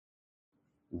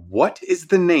What is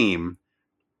the name?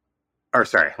 Or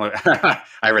sorry,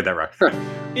 I read that wrong.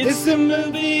 It's the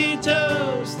Movie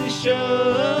Toast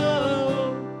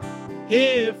Show,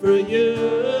 here for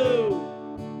you.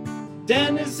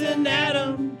 Dennis and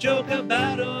Adam joke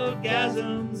about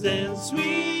orgasms and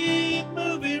sweet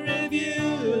movie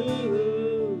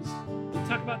reviews. We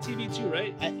talk about TV too,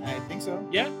 right? I think so.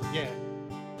 Yeah? Yeah.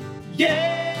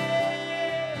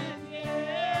 Yeah!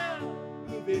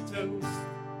 Movie Toast.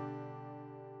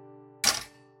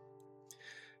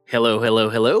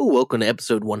 Hello. Welcome to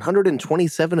episode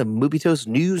 127 of Movie Toast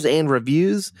News and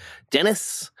Reviews.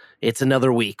 Dennis, it's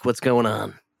another week. What's going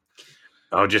on?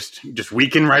 Oh, just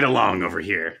weeking right along over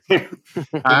here.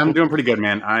 I'm doing pretty good,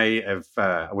 man. I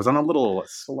was on a little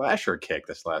slasher kick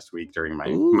this last week during my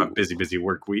busy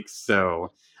work weeks,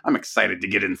 so I'm excited to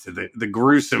get into the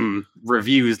gruesome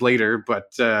reviews later.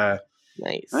 But nice.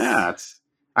 Yeah,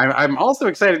 I'm also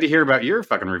excited to hear about your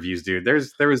fucking reviews, dude. There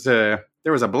was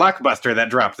a blockbuster that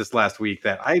dropped this last week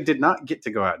that I did not get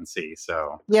to go out and see.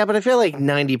 So yeah, but I feel like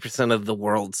 90% of the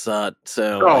world saw it,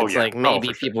 so like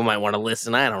maybe people might want to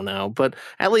listen. I don't know, but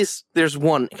at least there's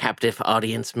one captive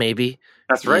audience, maybe.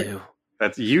 That's right.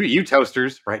 That's you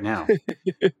toasters right now.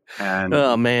 And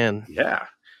oh man, yeah,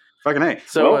 fucking A.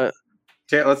 So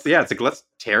let's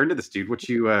tear into this, dude. What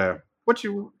you?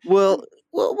 Well,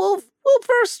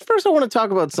 first I want to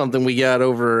talk about something we got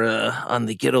over on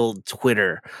the good old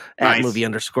Twitter at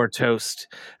 @movie_toast.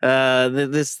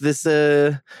 This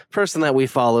person that we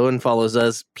follow and follows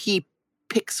us,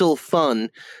 Pixel Fun,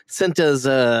 sent us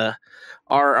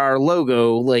our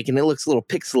logo, like, and it looks a little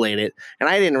pixelated. And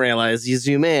I didn't realize you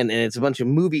zoom in and it's a bunch of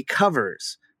movie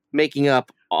covers making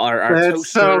up our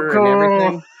toaster so cool. and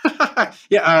everything.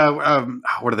 Yeah.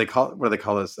 What do they call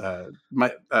this?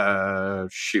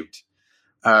 Shoot.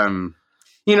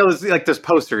 There's like those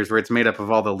posters where it's made up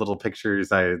of all the little pictures.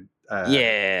 There's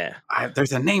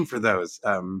a name for those.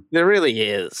 There really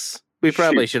is. We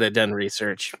probably should have done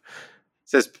research.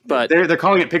 But they're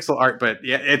calling it pixel art, but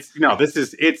yeah, it's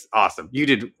awesome. You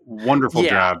did wonderful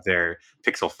job there,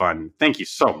 Pixel Fun. Thank you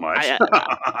so much.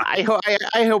 I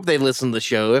hope they listen to the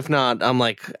show. If not, I'm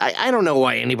like, I don't know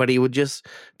why anybody would just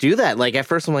do that. Like at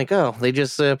first I'm like, oh, they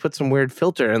just put some weird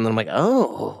filter, and then I'm like,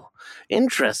 oh,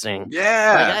 interesting.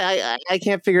 Yeah. I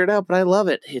can't figure it out, but I love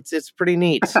it. It's pretty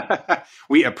neat.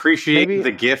 We appreciate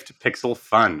the gift, Pixel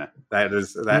Fun. That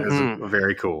is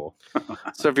very cool.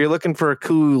 So if you're looking for a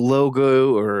cool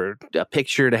logo or a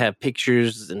picture to have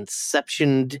pictures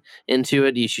inceptioned into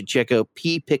it, you should check out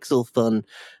Pixel Fun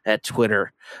at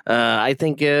Twitter. I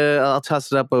think I'll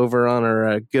toss it up over on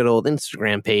our good old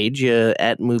Instagram page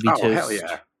at Movie Toast. Oh, hell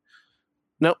yeah.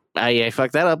 Nope, I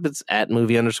fucked that up. It's at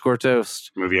 @movie_toast.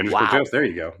 Movie_toast.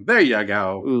 There you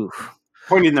go. Ooh.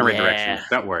 Pointing in the right direction.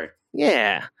 Don't worry.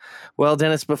 Yeah. Well,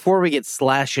 Dennis, before we get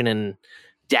slashing and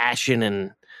dashing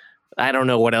and I don't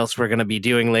know what else we're going to be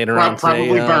doing later on today.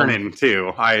 Probably burning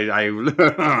too.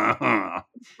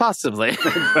 Possibly.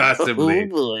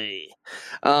 Possibly.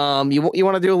 Oh boy. You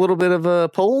want to do a little bit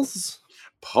of polls?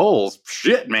 Polls?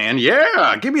 Shit, man.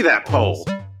 Yeah. Give me that poll.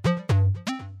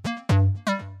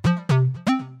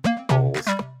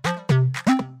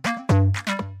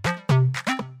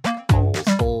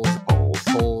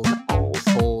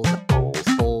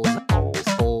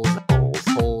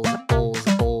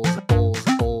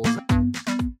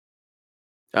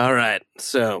 All right,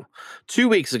 so 2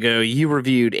 weeks ago, you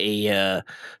reviewed a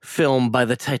film by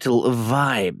the title of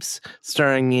Vibes,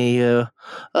 starring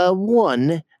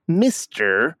one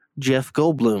Mr. Jeff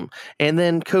Goldblum, and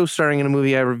then co-starring in a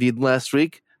movie I reviewed last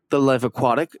week, The Life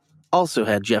Aquatic, also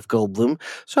had Jeff Goldblum.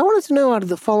 So I wanted to know, out of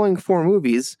the following 4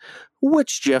 movies,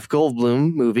 which Jeff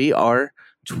Goldblum movie our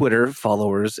Twitter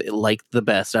followers liked the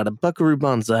best out of Buckaroo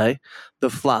Banzai, The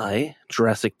Fly,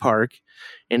 Jurassic Park,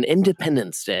 and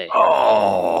Independence Day.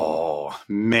 Oh,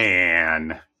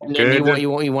 man. You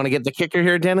want to get the kicker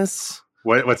here, Dennis?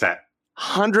 What's that?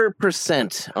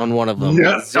 100% on one of them.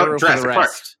 No, 0 for the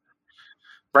rest.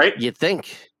 Park. Right? You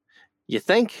think?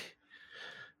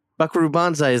 Buckaroo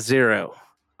Banzai is 0.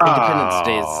 Independence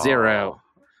Day is 0.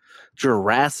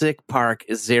 Jurassic Park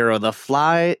is 0. The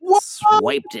Fly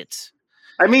swiped it.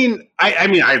 I mean,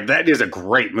 that is a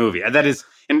great movie. That is,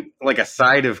 and like a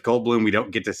side of Goldblum we don't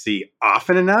get to see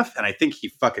often enough, and I think he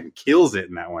fucking kills it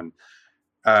in that one.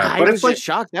 I was just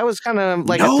shocked. That was kind of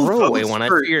like a throwaway one. I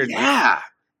figured, yeah.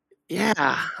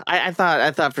 I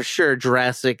thought for sure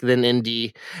Jurassic, then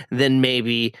Indy, then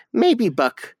maybe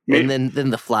Buck, and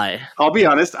then The Fly. I'll be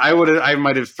honest. I probably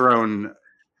would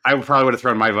have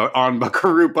thrown my vote on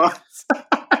Buckaroo Banzai.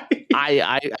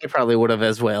 I probably would have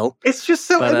as well. It's just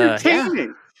so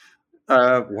entertaining.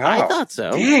 Wow. I thought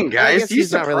so. Dang, I guys, guess you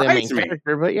he's not really a main surprised me.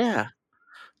 character, but yeah.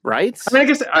 Right?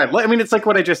 I mean, it's like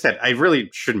what I just said. I really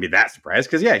shouldn't be that surprised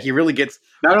because, yeah, he really gets.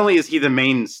 Not only is he the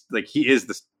main, like he is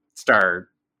the star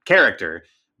character,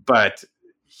 but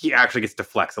he actually gets to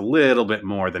flex a little bit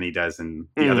more than he does in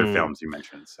the other films you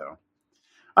mentioned. So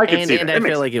I could see that. And I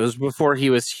feel like it was before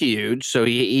he was huge, so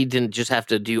he didn't just have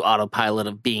to do autopilot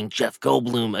of being Jeff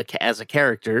Goldblum as a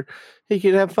character. He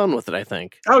could have fun with it, I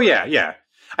think. Oh yeah, yeah.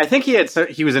 I think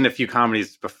he was in a few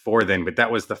comedies before then, but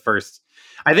that was the first.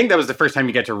 I think that was the first time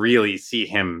you get to really see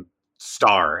him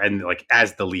star and like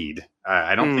as the lead.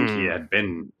 I don't think he had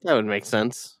been. That would make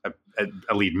sense.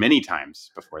 A lead many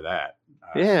times before that.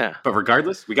 Yeah, but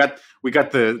regardless, we got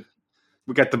the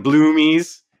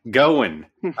Bloomies going.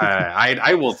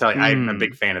 I will tell you, I'm a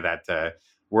big fan of that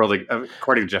World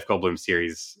According to Jeff Goldblum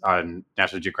series on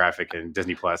National Geographic and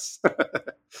Disney Plus.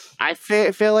 I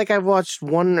feel like I've watched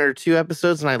 1 or 2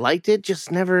 episodes and I liked it.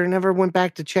 Just never went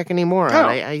back to check anymore. Oh.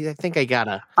 I think I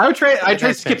gotta. I try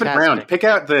skipping fantastic. around. Pick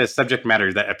out the subject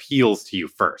matter that appeals to you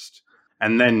first.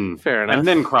 And then, Fair enough. And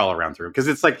then crawl around through because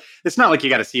it's like it's not like you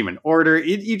got to see them in order.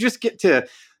 You just get to a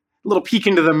little peek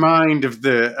into the mind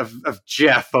of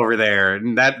Jeff over there,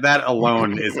 and that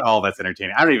alone is all that's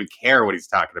entertaining. I don't even care what he's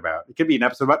talking about. It could be an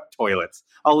episode about toilets.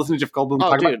 I'll listen to Jeff Goldblum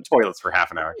talk about toilets for half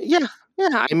an hour. Yeah.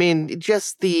 I mean,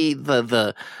 just the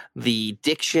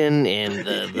diction and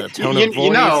the tone of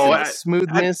voice, and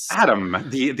smoothness. Adam,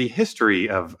 the history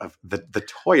of the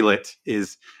toilet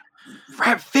is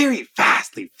very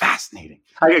vastly fascinating.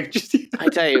 I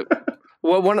tell you,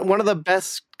 one of the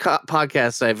best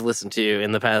podcasts I've listened to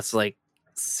in the past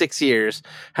 6 years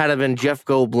had been Jeff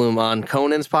Goldblum on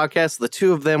Conan's podcast. The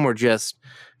two of them were just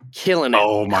killing it.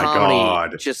 Oh my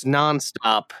God, just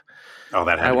nonstop. Oh,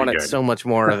 that had I to wanted be good. So much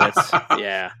more of it.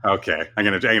 Yeah. Okay, I'm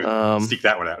gonna seek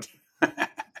that one out.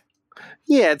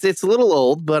 Yeah, it's a little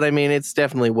old, but I mean, it's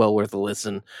definitely well worth a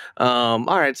listen. All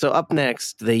right, so up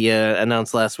next, they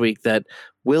announced last week that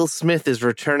Will Smith is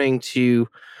returning to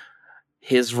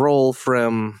his role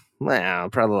from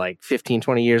probably 15,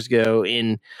 20 years ago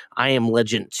in I Am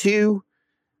Legend 2,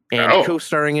 and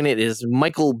co-starring in it is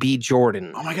Michael B.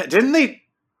 Jordan. Oh my God,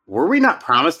 were we not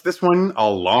promised this one a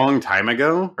long time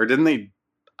ago? Or didn't they?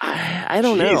 I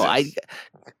don't know. I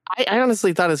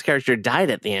honestly thought his character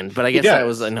died at the end, but I guess that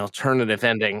was an alternative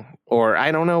ending, or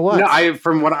I don't know what. No,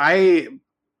 from what I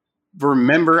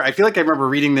remember, I feel like I remember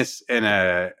reading this in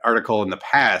an article in the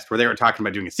past where they were talking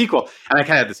about doing a sequel, and I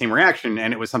kind of had the same reaction,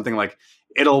 and it was something like,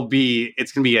 it's going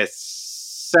to be a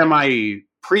semi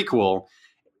prequel.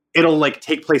 It'll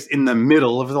take place in the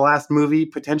middle of the last movie,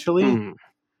 potentially,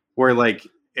 where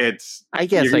it's, I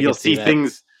guess you'll see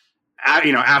things,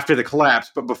 after the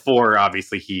collapse, but before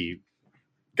obviously he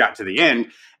got to the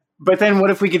end. But then what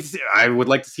if we could I would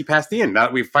like to see past the end. Now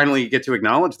that we finally get to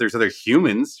acknowledge there's other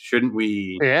humans, shouldn't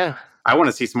we? Yeah. I want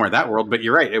to see some more of that world, but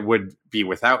you're right. It would be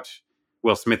without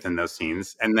Will Smith in those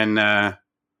scenes. And then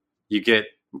you get,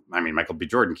 Michael B.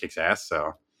 Jordan kicks ass.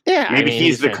 So yeah, maybe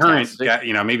he's the current guy,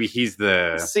 maybe he's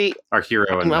our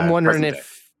hero. I'm wondering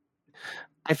if,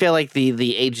 I feel like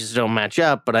the ages don't match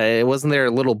up, but wasn't there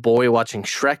a little boy watching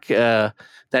Shrek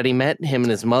that he met, him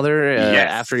and his mother,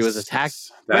 after he was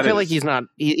attacked? I feel like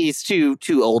he's too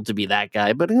old to be that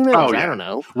guy, but who knows? I don't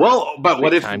know. Well, but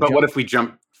what if we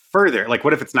jump further?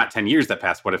 What if it's not 10 years that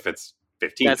passed? What if it's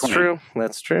 15, That's 20? true.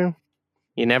 That's true.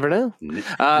 You never know.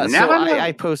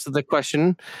 I posted the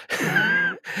question,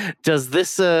 does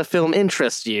this film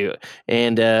interest you?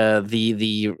 And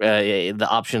the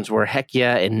options were heck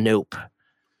yeah and nope.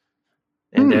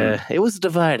 And it was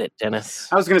divided, Dennis.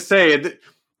 I was going to say,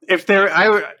 if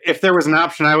there was an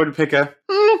option, I would pick a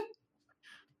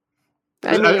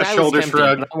shoulder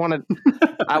shrug.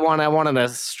 I wanted a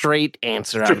straight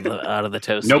answer out of the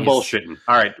toasties. No bullshitting.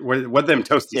 All right, what them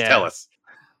toasties tell us?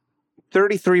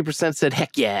 33% said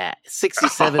heck yeah.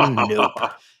 67%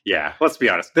 nope. Yeah, let's be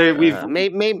honest.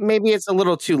 Maybe it's a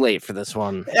little too late for this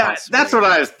one. Yeah, possibly. That's what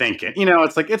I was thinking.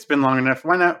 It's it's been long enough.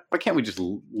 Why not? Why can't we just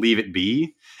leave it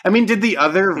be? Did the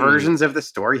other versions of the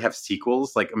story have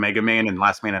sequels like Omega Man and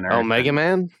Last Man on Earth? Omega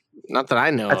Man? Not that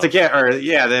I know. That's of.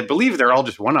 I believe they're all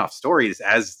just one-off stories,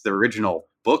 as the original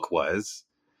book was.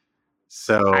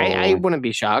 So I wouldn't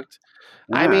be shocked.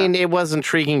 Yeah. It was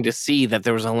intriguing to see that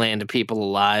there was a land of people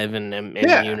alive and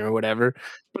immune or whatever.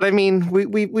 But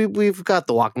we've got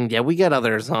The Walking Dead. We got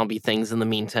other zombie things in the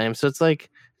meantime. So it's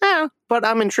but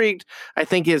I'm intrigued. I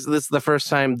think this is the first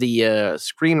time the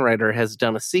screenwriter has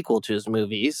done a sequel to his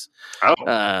movies.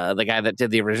 Oh. The guy that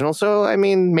did the original. So,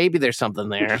 maybe there's something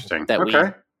there that we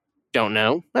don't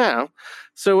know.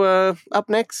 So up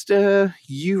next,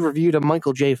 you reviewed a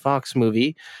Michael J. Fox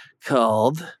movie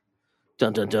called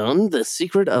Dun dun dun. The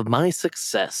secret of my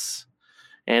success.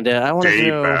 And I want to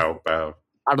know Bow.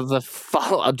 out of the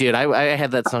follow. Oh, dude, I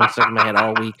had that song stuck in my head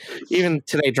all week. Even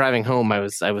today driving home, I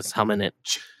was humming it.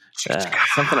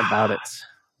 Something about it.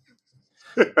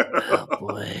 Oh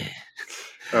boy.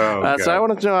 So I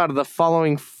want to know out of the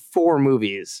following 4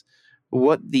 movies,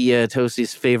 what the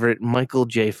Toasties' favorite Michael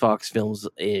J. Fox films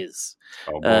is.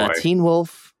 Oh boy. Teen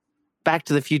Wolf, Back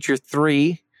to the Future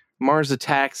 3, Mars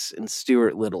Attacks, and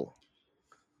Stuart Little.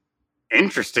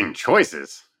 Interesting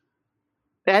choices.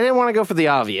 I didn't want to go for the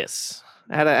obvious.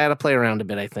 I had to play around a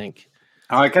bit, I think.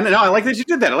 Oh, I like that you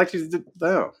did that. I like you did.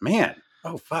 Oh man.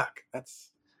 Oh fuck.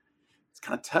 It's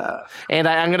kind of tough. And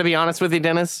I'm going to be honest with you,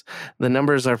 Dennis. The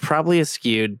numbers are probably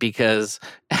skewed because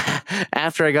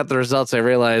after I got the results, I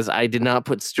realized I did not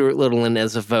put Stuart Little in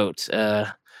as a vote.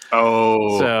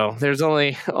 So there's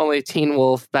only Teen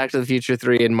Wolf, Back to the Future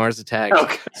 3, and Mars Attacks.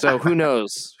 Okay. So who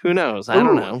knows? I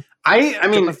don't know. I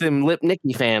mean, with them Lip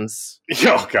Nicky fans.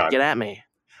 Oh god, get at me.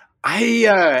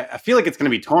 I feel like it's going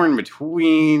to be torn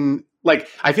between. Like,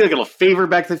 I feel like it'll favor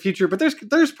Back to the Future, but there's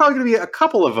probably going to be a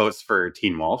couple of votes for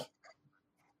Teen Wolf.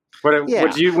 What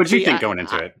do you think going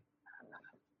into it?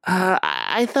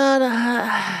 I thought.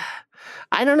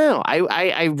 I don't know.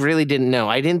 I really didn't know.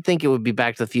 I didn't think it would be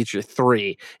Back to the Future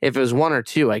 3. If it was 1 or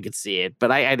 2, I could see it,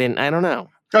 but I didn't. I don't know.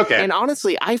 Okay. And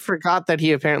honestly, I forgot that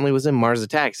he apparently was in Mars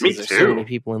Attacks. Me too. too. So many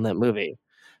people in that movie.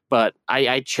 But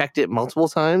I checked it multiple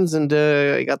times and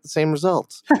I got the same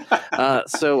results.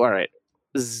 So, all right.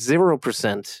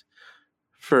 0%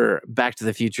 for Back to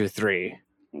the Future 3.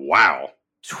 Wow.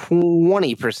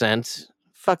 20%.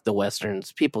 Fuck the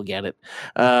Westerns. People get it.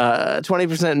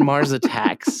 20% Mars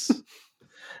Attacks.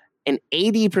 And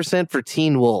 80% for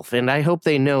Teen Wolf. And I hope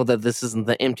they know that this isn't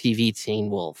the MTV Teen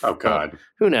Wolf. Oh, God.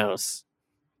 Who knows?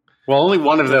 Well, only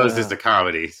one of those is the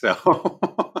comedy, so.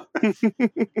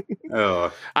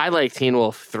 Oh. I like Teen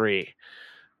Wolf 3.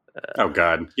 Oh,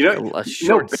 God. You know, a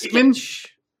short Bateman?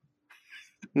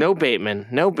 No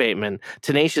Bateman.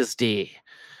 Tenacious D.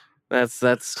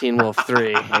 That's Teen Wolf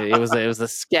 3. It was a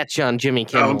sketch on Jimmy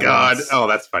Kimmel. Oh, God. Once. Oh,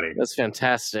 that's funny. That's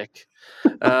fantastic.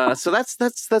 So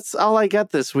that's all I got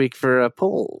this week for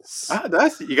polls.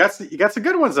 You got some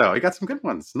good ones though. You got some good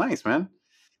ones. Nice, man.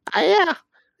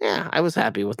 Yeah, I was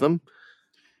happy with them,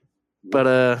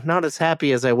 but not as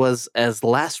happy as I was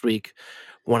last week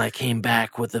when I came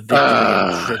back with the victory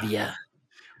in trivia.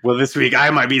 Well, this week I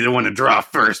might be the one to draw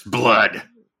first blood.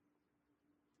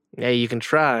 Yeah, you can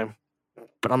try,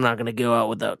 but I'm not going to go out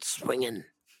without swinging.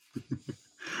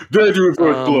 They're doing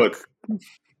first blood.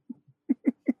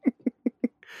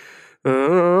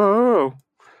 Oh,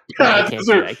 no, I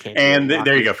can't and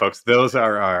there you go, folks. Those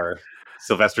are our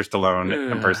Sylvester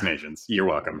Stallone impersonations. You're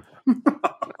welcome.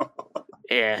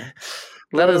 Yeah.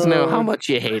 Let us know how much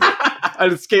you hate it.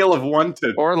 On a scale of 1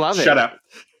 to or love shut up.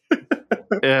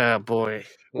 Yeah, boy.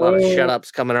 A lot of shut-ups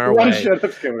coming our way.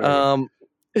 Shut-ups coming our way.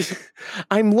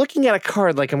 I'm looking at a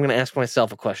card like I'm going to ask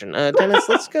myself a question. Dennis,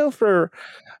 let's go for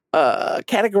a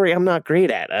category I'm not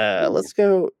great at. Let's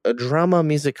go a drama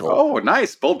musical. Oh,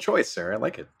 nice. Bold choice, sir. I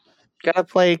like it. Gotta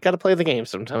play the game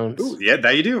sometimes. Ooh, yeah,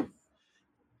 that you do.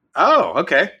 Oh,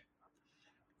 okay.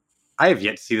 I have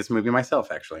yet to see this movie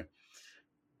myself, actually.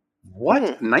 What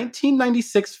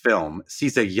 1996 film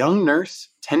sees a young nurse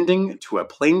tending to a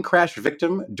plane crash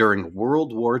victim during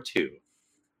World War II?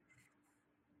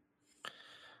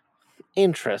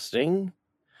 Interesting.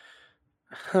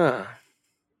 Huh.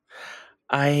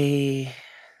 I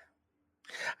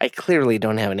clearly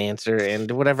don't have an answer,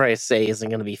 and whatever I say isn't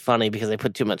going to be funny because I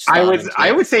put too much thought into it.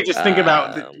 I would say just think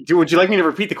about. Would you like me to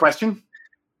repeat the question?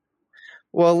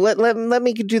 Well, let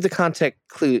me do the context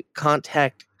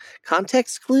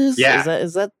clues. Yeah.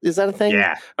 Is that a thing?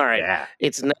 Yeah. All right. Yeah.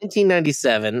 It's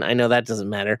 1997. I know that doesn't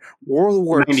matter. World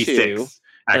War II.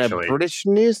 Actually, British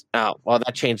news. Oh, well,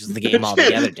 that changes the game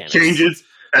altogether. Dennis. Changes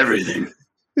everything.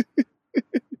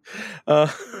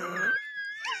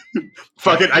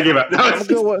 Fuck it, I give up.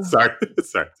 No, sorry.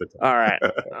 All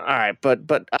right.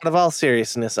 But out of all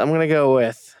seriousness, I'm gonna go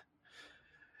with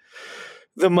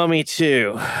The Mummy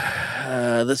 2,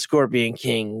 The Scorpion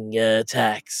King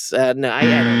attacks. No, I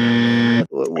don't know.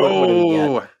 What do we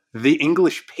got? The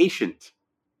English Patient.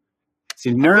 It's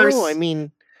a nurse. Oh, I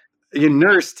mean, a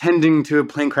nurse tending to a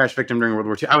plane crash victim during World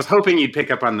War II. I was hoping you'd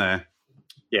pick up on the,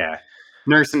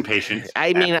 nurse and patient.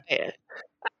 I mean,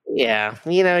 yeah,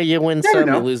 you win some,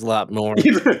 you lose a lot more.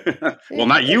 Well,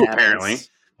 not you apparently,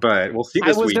 but we'll see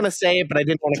this week. I was going to say it, but I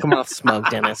didn't want to come off smug,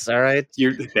 Dennis. All right,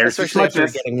 especially after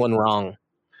getting one wrong.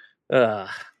 All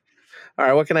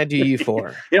right, what can I do you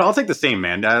for? I'll take the same,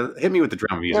 man. Hit me with the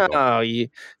drama musical. Oh, you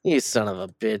son of a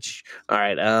bitch! All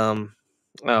right,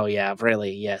 Oh, yeah,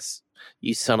 really, yes.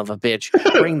 You son of a bitch.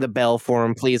 Ring the bell for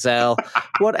him, please, Al.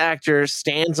 What actor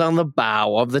stands on the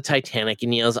bow of the Titanic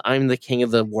and yells, "I'm the king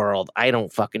of the world"? I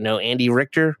don't fucking know. Andy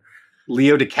Richter?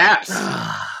 Leo DeCaps,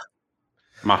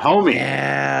 my homie,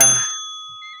 Yeah.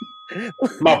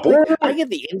 my boy. I get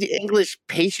the English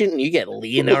patient and you get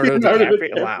Leonardo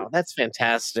DiCaprio. Wow, that's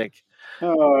fantastic.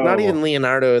 Oh. Not even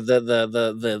Leonardo,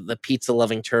 the pizza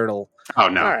loving turtle. Oh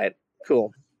no. All right,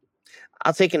 cool.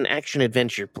 I'll take an action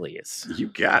adventure, please. You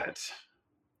got it.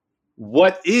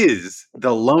 What is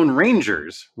the Lone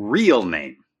Ranger's real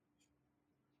name?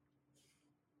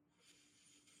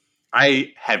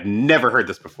 I have never heard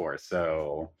this before,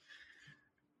 so.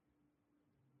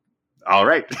 All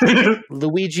right.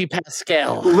 Luigi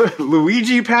Pascal.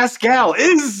 Luigi Pascal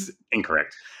is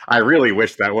incorrect. I really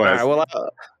wish that was. All right,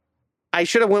 well, I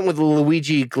should have went with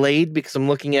Luigi Glade because I'm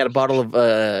looking at a bottle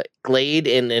of Glade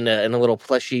in a little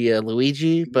plushy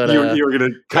Luigi. But you were gonna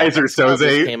Kaiser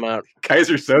Soze came out.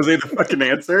 Kaiser Soze, the fucking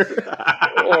answer.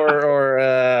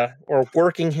 or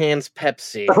Working Hands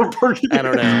Pepsi. I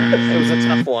don't know. It was a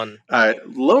tough one.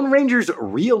 Lone Ranger's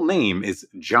real name is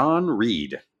John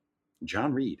Reed.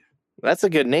 John Reed. That's a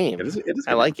good name. It is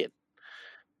I like it.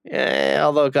 Yeah,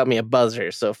 although it got me a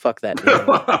buzzer, so fuck that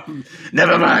name.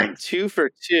 Never mind. 2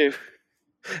 for 2.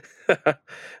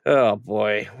 Oh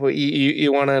boy! Well,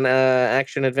 you want an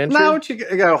action adventure? No,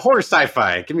 you got horror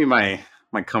sci-fi. Give me my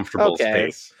comfortable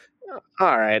space.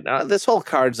 All right, this whole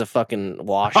card's a fucking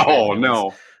wash. Oh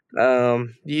no!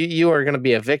 You are going to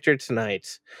be a victor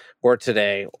tonight or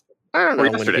today. I don't know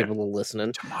when people are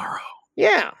listening. Tomorrow.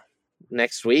 Yeah,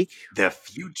 next week. The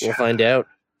future. We'll find out.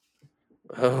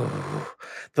 Oh,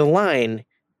 the line.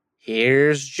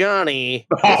 Here's Johnny.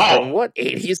 From what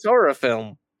 80s horror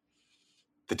film?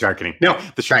 The Darkening. No,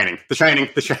 The Shining. The Shining.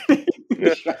 The Shining.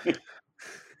 The Shining.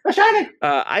 The Shining.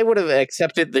 I would have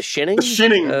accepted The Shining. The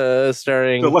Shining.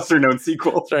 Starring the lesser-known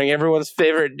sequel, starring everyone's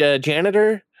favorite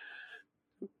janitor,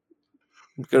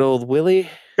 good old Willie.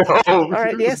 Oh. All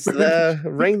right, yes.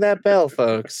 Ring that bell,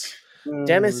 folks.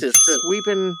 Dennis is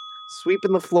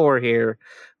sweeping the floor here.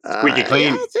 Squeaky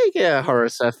clean. Yeah, I'll take a horror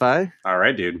sci-fi. All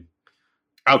right, dude.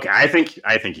 Okay, I think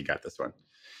you got this one.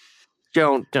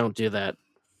 Don't do that.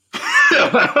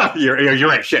 You're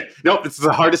right. Shit. No, this is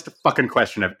the hardest fucking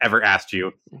question I've ever asked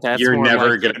you. That's You're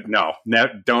never like gonna. No,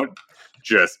 don't.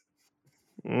 Just.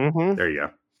 Mm-hmm. There you go.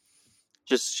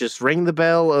 Just ring the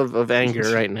bell of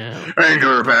anger right now.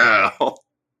 Anger bell.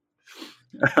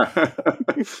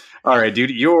 All right, dude.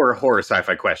 Your horror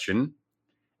sci-fi question.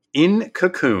 In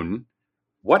Cocoon,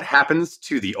 what happens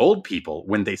to the old people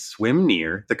when they swim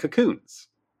near the cocoons?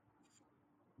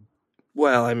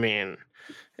 Well, I mean,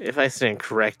 if I stand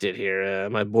corrected here,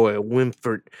 my boy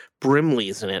Wilford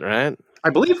Brimley's in it, right? I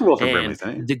believe Wilford And Brimley's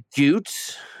in it. the Goot,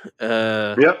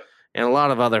 Yep. and a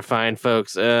lot of other fine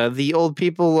folks. The old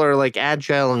people are like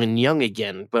agile and young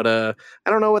again, but I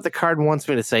don't know what the card wants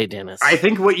me to say, Dennis. I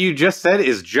think what you just said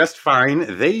is just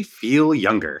fine. They feel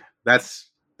younger. That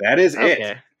is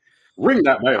it. Ring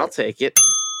that bell. I'll take it.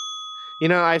 You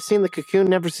know, I've seen The Cocoon,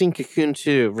 never seen Cocoon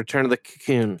 2, Return of the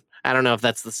Cocoon. I don't know if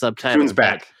that's the subtitle. Cocoon's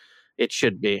back. It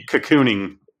should be.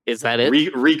 Cocooning. Is that it?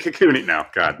 Re-cocooning. No,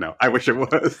 God, no. I wish it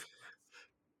was.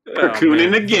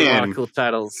 Cocooning again. A lot of cool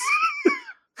titles.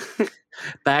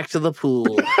 Back to the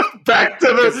pool. Back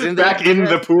in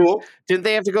the pool. Didn't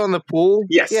they have to go in the pool?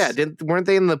 Yes. Yeah. Weren't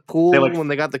they in the pool when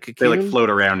they got the cocoon? They float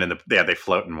around they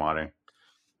float in water.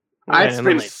 Yeah, It's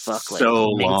been fuck, so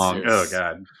long. minces. Oh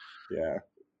God. Yeah.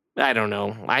 I don't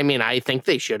know. I mean, I think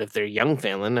they should if they're young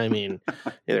Phelan. I mean,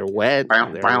 they're wet.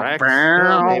 Bow, They're bow, wrecked. bow.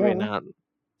 Well, maybe not.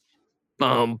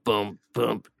 Bum, bum,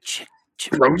 bum.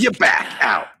 Throw you back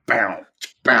out. Bow,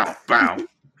 bow, bow.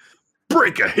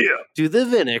 Break a hip. Do the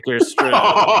vinegar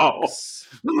strokes.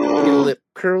 Your lip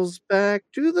curls back.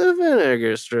 Do the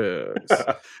vinegar strokes.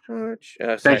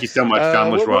 Thank you so much,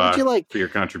 John what Lajoie, would you like? for your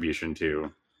contribution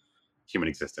to human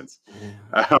existence.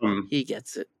 He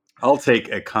gets it. I'll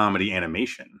take a comedy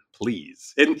animation,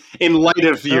 please. In light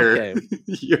of your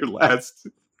your last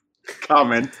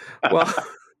comment.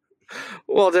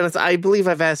 Well, Dennis, I believe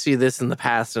I've asked you this in the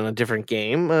past in a different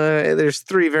game. There's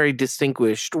 3 very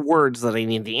distinguished words that I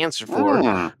need the answer for.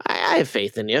 I have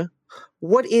faith in you.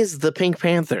 What is the Pink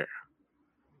Panther?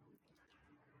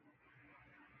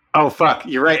 Oh, fuck.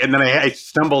 You're right. And then I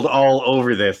stumbled all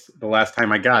over this the last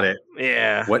time I got it.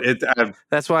 Yeah. What?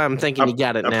 That's why I'm thinking you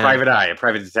got it now. A private eye, a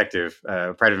private detective,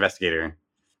 a private investigator.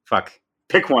 Fuck.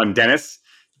 Pick one, Dennis.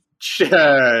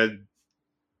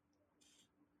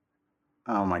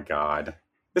 Oh, my God.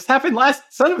 This happened last...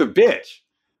 Son of a bitch.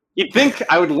 You'd think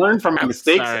I would learn from my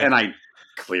mistakes, sorry. and I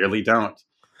clearly don't.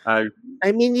 I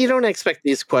I mean, you don't expect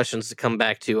these questions to come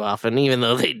back too often, even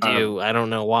though they do. I don't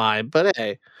know why, but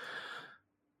hey.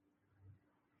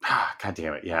 God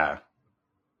damn it! Yeah,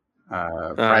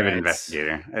 private right.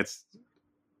 investigator. It's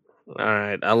All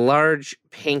right, a large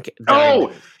pink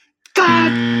diamond.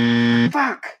 God,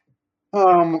 fuck.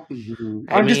 I'm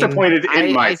disappointed in I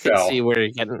could myself. see where you're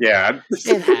getting. Yeah,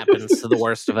 It happens to the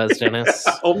worst of us, Dennis.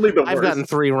 Only the I've worst. gotten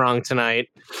 3 wrong tonight.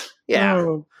 Yeah,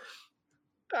 Oh.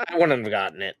 I wouldn't have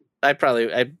gotten it.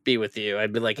 I'd be with you.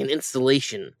 I'd be like an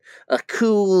installation, a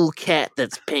cool cat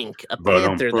that's pink, a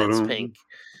panther that's pink.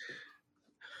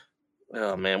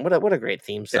 Oh man, what a great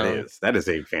theme song! It is. That is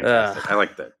a fantastic. I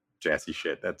like the jazzy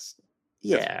shit. That's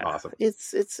awesome.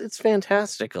 It's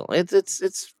fantastical.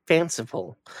 It's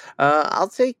fanciful. I'll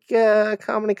take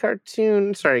comedy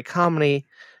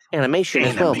animation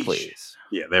as well, please.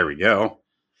 Yeah, there we go.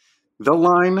 The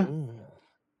line,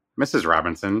 Mrs.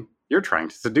 Robinson, you're trying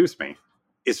to seduce me,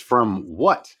 is from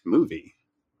what movie?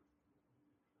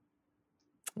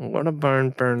 What a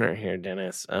barn burner here,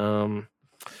 Dennis. I'm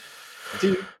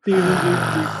gonna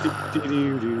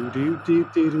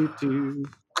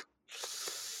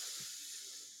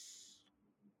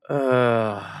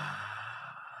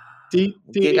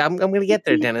get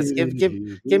there, Dennis.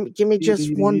 Give me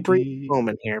just one brief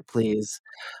moment here, please.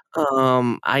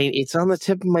 It's on the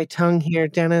tip of my tongue here,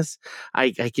 Dennis.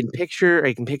 I can picture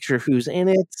who's in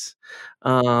it.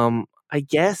 I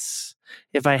guess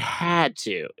if I had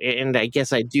to, and I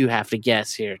guess I do have to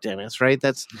guess here, Dennis, right?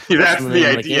 That's the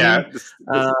idea.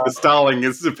 The stalling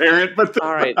is apparent, but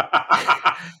all right.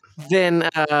 Then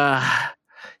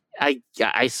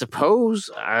I suppose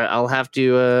I'll have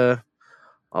to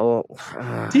I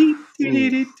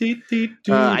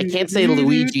can't say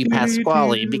Luigi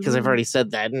Pasquale because I've already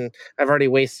said that, and I've already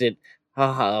wasted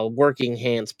working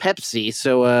hands Pepsi.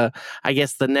 So I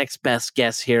guess the next best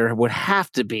guess here would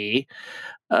have to be,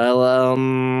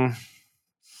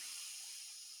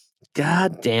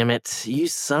 God damn it, you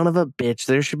son of a bitch!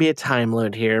 There should be a time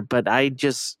limit here, but I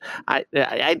can't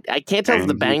tell if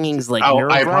the banging's like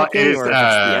nerve-wracking or if it's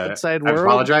the outside world. I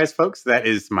apologize, folks. That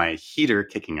is my heater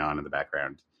kicking on in the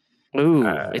background. Ooh,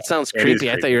 it sounds creepy.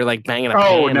 I thought you were like banging a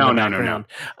pan in the background.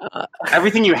 No.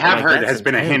 Everything you have heard has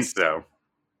been a hint, though.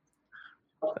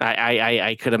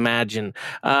 I could imagine.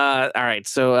 All right,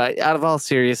 so out of all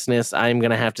seriousness, I'm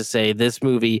going to have to say this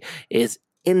movie is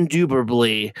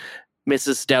indubitably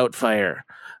Mrs. Doubtfire.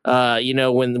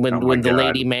 When the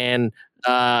lady man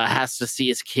has to see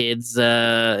his kids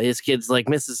like,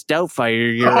 Mrs.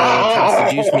 Doubtfire, you're trying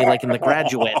to seduce me like in The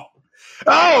Graduate.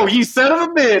 Oh, you son of a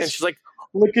bitch! And she's like,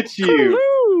 look at you.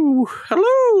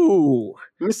 Hello,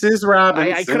 Mrs.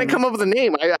 Robinson. I couldn't come up with a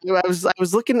name. I was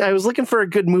looking for a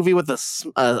good movie with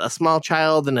a small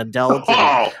child and adult.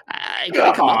 I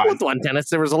couldn't come up with one, Dennis.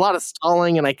 There was a lot of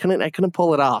stalling, and I couldn't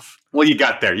pull it off. Well, you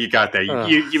got there. You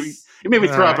made me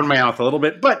throw up in my mouth a little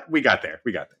bit, but we got there.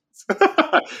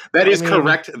 That is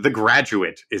correct. The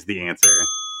Graduate is the answer.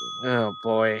 Oh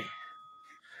boy.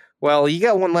 Well, you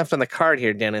got one left on the card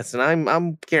here, Dennis, and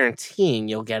I'm guaranteeing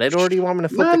you'll get it. Or do you want me to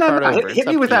flip the card over? Hit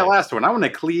me with that last one. I want to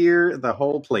clear the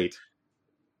whole plate.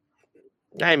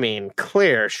 I mean,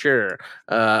 clear, sure.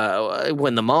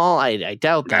 Win them all? I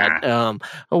doubt that.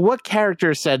 What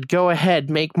character said, "Go ahead,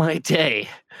 make my day"?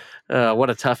 What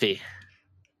a toughie.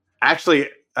 Actually,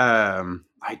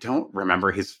 I don't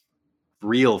remember his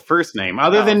real first name,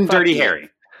 other than Dirty Harry.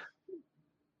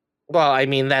 Well, I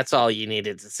mean, that's all you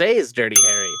needed to say is Dirty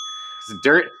Harry.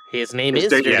 His name is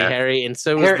Dirty Harry, and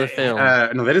so is the film.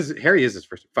 No, Harry is his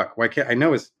first. Fuck, why can't I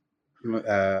know his? No,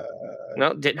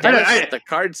 Dennis, the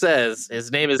card says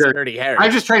his name is Dirty Harry.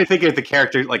 I'm just trying to think of the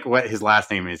character, like what his last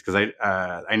name is, because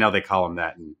I know they call him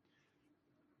that, and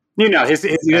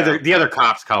the other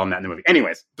cops call him that in the movie.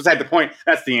 Anyways, beside the point,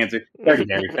 that's the answer. Dirty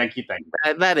Harry. Thank you.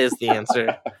 That is the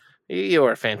answer. You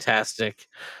are fantastic.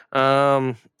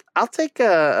 I'll take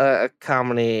a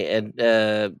comedy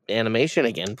animation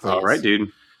again, please. All right, dude.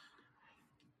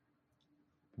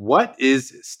 What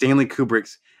is Stanley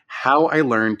Kubrick's How I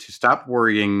Learned to Stop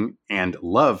Worrying and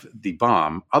Love the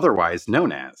Bomb, otherwise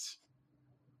known as?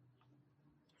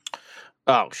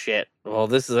 Oh, shit. Well,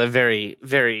 this is a very,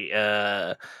 very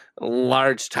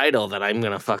large title that I'm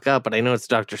going to fuck up, but I know it's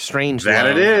Dr. Strangelove. That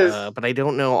it is. But I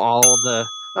don't know all the...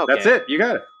 Okay. That's it. You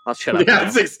got it. I'll shut up. Yeah,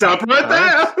 stop right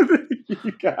there.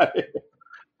 You got it.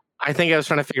 I think I was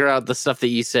trying to figure out the stuff that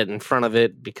you said in front of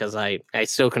it because I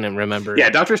still couldn't remember. Yeah,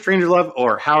 Dr. Strangelove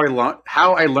or How I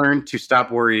Learned to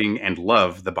Stop Worrying and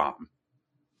Love the Bomb.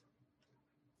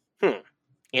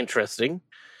 Interesting.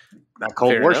 That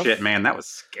Cold War shit, man, that was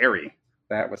scary.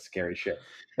 That was scary shit.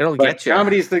 It'll But get you.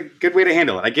 comedy's the good way to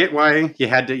handle it. I get why you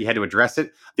had to address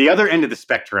it. The other end of the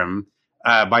spectrum,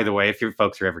 by the way, if you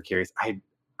folks are ever curious,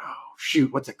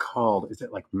 what's it called? Is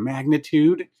it like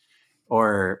Magnitude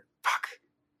or fuck?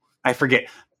 I forget.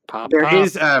 There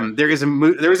is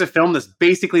a film that's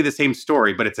basically the same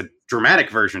story, but it's a dramatic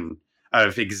version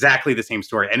of exactly the same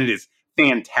story, and it is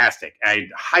fantastic. I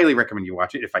highly recommend you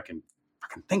watch it if I can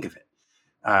think of it.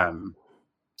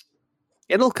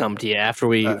 It'll come to you after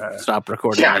we stop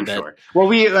recording. Yeah, I'm sure. Well,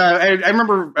 I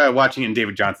remember watching it in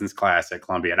David Johnson's class at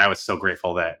Columbia, and I was so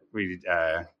grateful that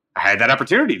I had that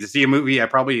opportunity to see a movie I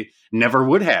probably never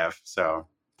would have. So,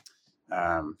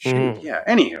 yeah.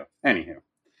 Anywho.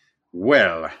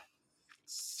 Well,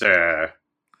 sir,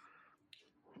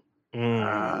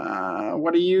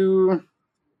 what are you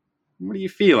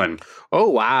feeling? Oh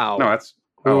wow! No, that's.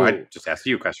 Oh, I just asked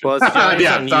you a question. Well, it's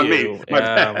yeah, it's on me.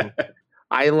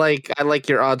 I like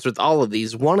your odds with all of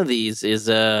these. One of these is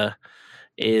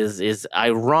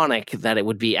ironic that it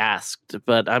would be asked,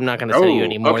 but I'm not going to tell you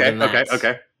any more than that.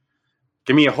 Okay.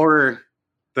 Give me a horror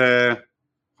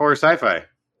sci-fi.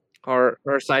 Or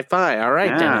sci-fi. All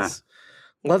right, Dennis.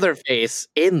 Leatherface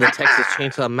in the Texas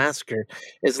Chainsaw Massacre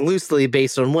is loosely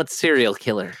based on what serial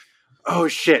killer? Oh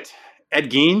shit, Ed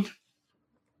Gein.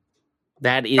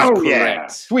 That is correct. Yeah.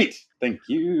 Sweet. Thank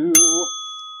you.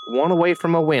 One away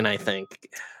from a win, I think.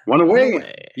 One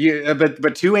away. Yeah,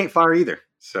 but two ain't far either.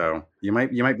 So you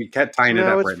might be tying it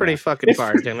up. No, it's right pretty now. fucking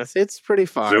far, Dennis. It's pretty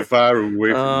far. So far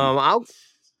away. From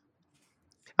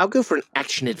I'll go for an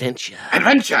action adventure.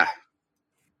 Adventure.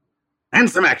 And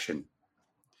some action.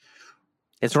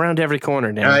 It's around every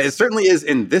corner, Dennis. It certainly is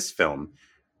in this film,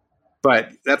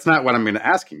 but that's not what I'm going to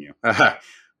ask you.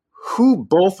 Who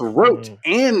both wrote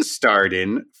and starred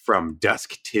in From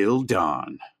Dusk Till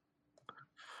Dawn?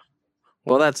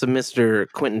 Well, that's a Mr.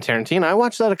 Quentin Tarantino. I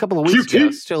watched that a couple of weeks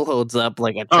ago. Still holds up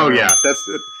like a charm. Oh, yeah. That's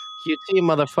QT,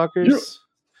 motherfuckers.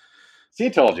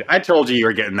 See, I told you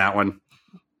were getting that one.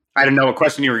 I didn't know what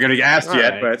question you were going to ask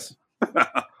yet, but...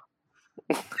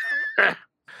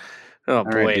 Oh,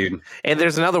 boy. Right, dude. And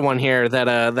there's another one here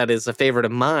that is a favorite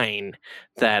of mine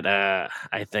that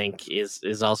I think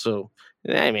is also...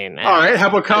 I mean... All right, how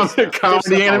about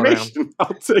comedy animation? I'll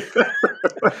take that.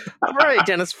 All right,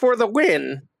 Dennis, for the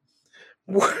win...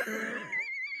 I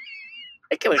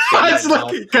was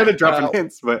like kind of dropping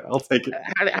hints, but I'll take it.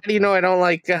 How do you know I don't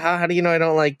like? How do you know I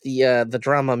don't like the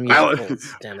drama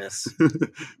musicals, Dennis?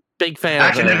 Big fan.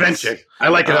 Action adventure. I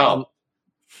like it all.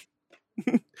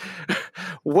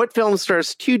 What film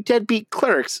stars two deadbeat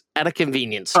clerks at a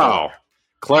convenience store? Oh,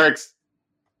 Clerks.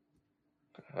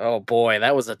 Oh boy,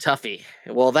 that was a toughie.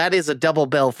 Well, that is a double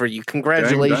bell for you.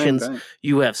 Congratulations, dang.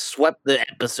 You you have swept the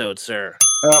episode, sir.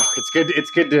 Oh, it's good. It's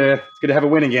good to have a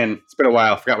win again. It's been a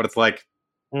while. I forgot what it's like.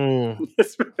 I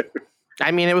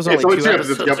mean, it was only two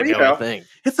episodes ago, I think.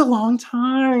 It's a long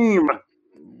time.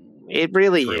 It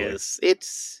really is. It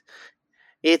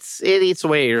eats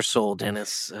away at your soul,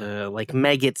 Dennis. Like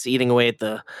maggots eating away at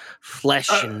the flesh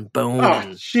and bone.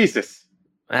 Oh, Jesus.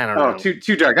 I don't know.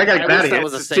 Too dark. I got to get out of here. That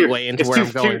was a segue into where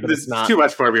I'm going, but it's not. Too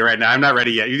much for me right now. I'm not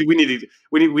ready yet. We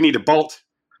need to bolt.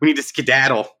 We need to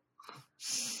skedaddle.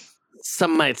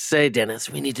 Some might say, Dennis,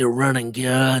 we need to run and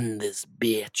gun this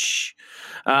bitch.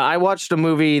 I watched a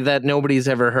movie that nobody's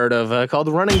ever heard of called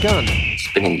Run and Gun.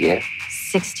 It's been a year.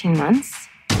 16 months?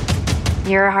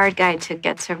 You're a hard guy to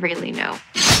get to really know.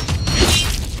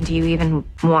 Do you even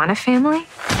want a family?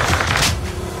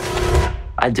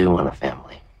 I do want a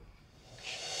family.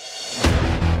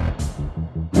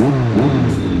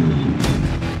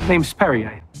 Name's Perry.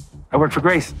 I work for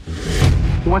Grace.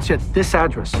 He wants you at this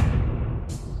address.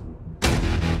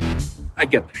 I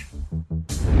get there.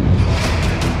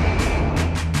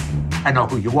 I know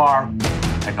who you are.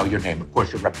 I know your name. Of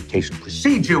course, your reputation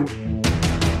precedes you.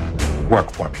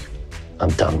 Work for me. I'm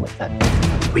done with that.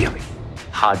 Really?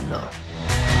 Hard no.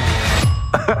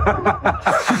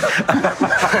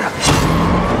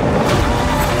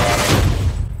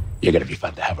 You're gonna be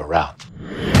fun to have around.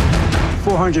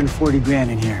 440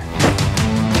 grand in here.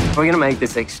 We're gonna make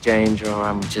this exchange, or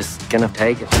I'm just gonna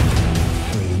take it.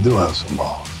 You do have some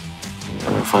balls.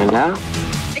 Wanna find out?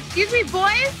 Excuse me,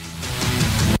 boys?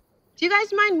 Do you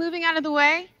guys mind moving out of the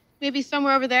way? Maybe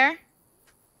somewhere over there?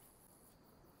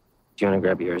 Do you wanna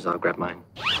grab yours? I'll grab mine.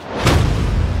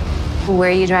 Where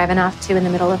are you driving off to in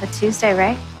the middle of a Tuesday,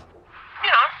 Ray?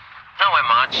 You know, nowhere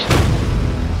much.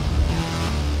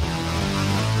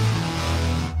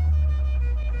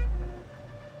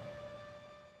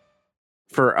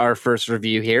 For our first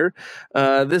review here,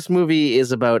 this movie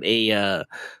is about a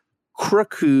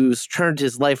crook who's turned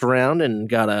his life around and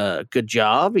got a good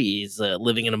job. He's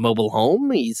living in a mobile home.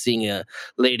 He's seeing a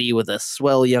lady with a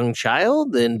swell young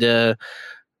child, and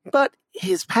but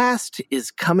his past is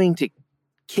coming to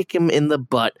kick him in the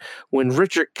butt when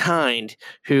Richard Kind,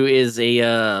 who is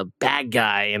a bad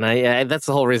guy, and I that's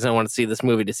the whole reason I want to see this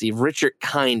movie, to see if Richard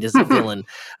Kind is a villain.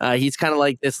 He's kind of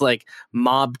like this like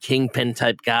mob kingpin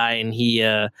type guy, and he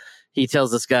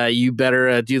tells this guy, "You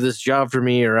better do this job for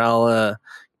me, or I'll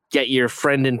get your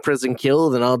friend in prison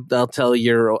killed, and I'll tell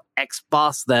your ex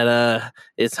boss that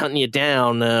is hunting you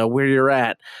down where you're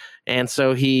at." And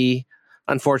so he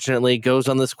unfortunately goes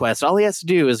on this quest. All he has to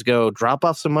do is go drop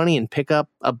off some money and pick up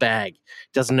a bag.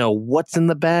 Doesn't know what's in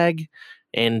the bag,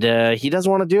 and he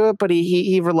doesn't want to do it, but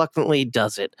he reluctantly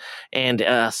does it. And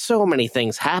so many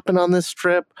things happen on this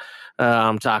trip.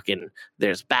 I'm talking,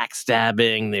 there's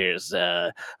backstabbing, there's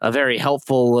a very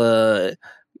helpful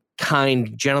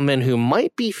kind gentleman who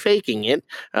might be faking it.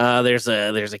 There's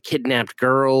a kidnapped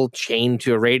girl chained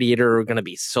to a radiator, going to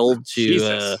be sold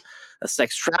to a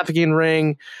sex trafficking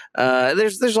ring.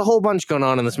 There's a whole bunch going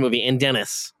on in this movie. And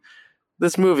Dennis,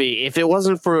 this movie, if it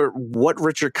wasn't for what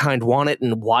Richard Kind wanted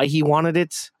and why he wanted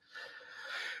it,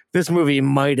 this movie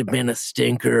might have been a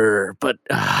stinker. But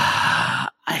I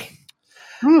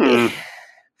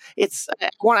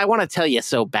want to tell you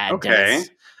so bad, Okay. Dennis.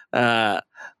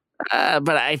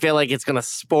 But I feel like it's gonna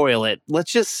spoil it.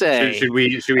 Let's just say, Should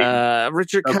we?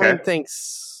 Richard Okay. Kind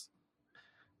thinks.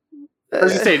 I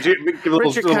was just saying, give a little,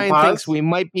 Richard little Kind pause. thinks we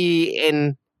might be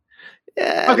in.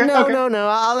 Okay, no. okay.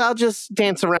 I'll just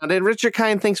dance around it. Richard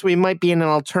Kind thinks we might be in an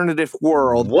alternative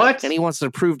world. What? And he wants to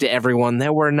prove to everyone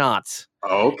that we're not.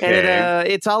 Okay. And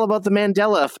it's all about the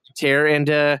Mandela effect here,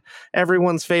 and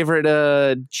everyone's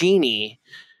favorite genie.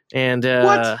 And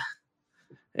What?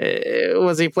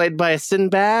 Was he played by a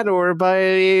Sinbad or by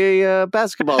a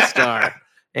basketball star?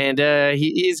 And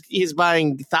he's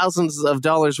buying thousands of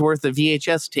dollars worth of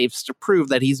VHS tapes to prove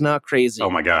that he's not crazy. Oh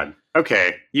my God.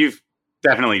 Okay, you've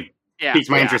definitely piqued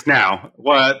my interest now.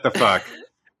 What the fuck?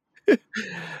 Yeah,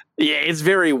 it's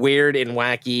very weird and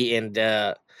wacky, and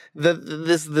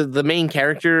the main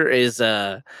character is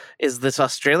this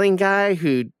Australian guy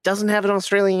who doesn't have an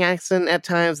Australian accent at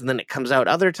times, and then it comes out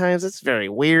other times. It's very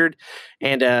weird,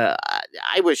 and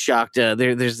I was shocked.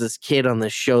 There's this kid on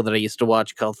this show that I used to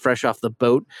watch called Fresh Off the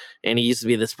Boat, and he used to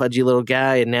be this pudgy little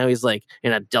guy, and now he's like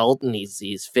an adult and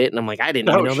he's fit, and I'm like, I didn't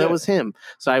even know that was him.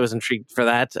 So I was intrigued for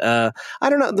that. I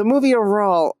don't know, the movie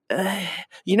overall,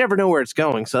 you never know where it's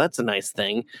going, so that's a nice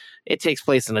thing. It takes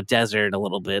place in a desert a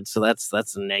little bit, so that's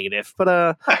a negative.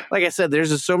 But like I said, there's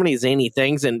just so many zany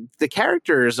things, and the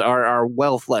characters are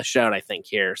well fleshed out, I think,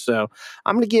 here. So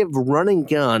I'm going to give Run and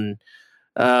Gun,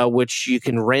 which you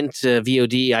can rent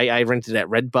VOD. I rented at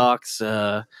Redbox.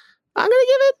 I'm going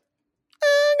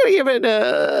to give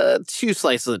it 2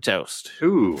 slices of toast.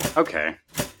 Ooh, okay.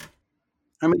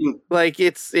 I mean, like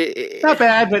it's not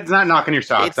bad, but it's not knocking your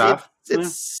socks off.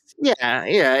 It's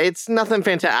nothing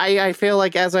fantastic. I feel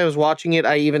like as I was watching it,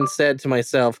 I even said to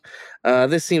myself,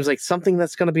 this seems like something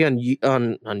that's going to be on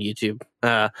YouTube,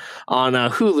 on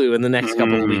Hulu in the next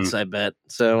couple of weeks, I bet.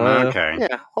 So, Okay.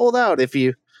 yeah, hold out if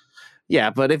you,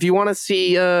 but if you want to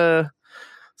see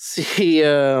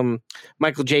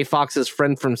Michael J. Fox's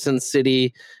friend from Sin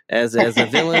City as a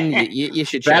villain, you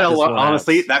should check this one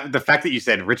honestly, out. the fact that you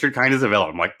said Richard Kind is a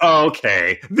villain, I'm like, oh,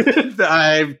 okay.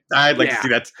 I'd like to see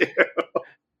that too.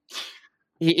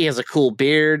 He has a cool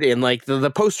beard, and like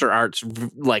the poster art's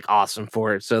like awesome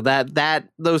for it. So that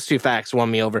those 2 facts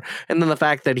won me over, and then the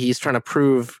fact that he's trying to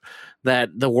prove that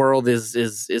the world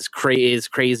is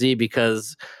crazy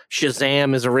because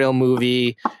Shazam is a real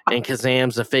movie and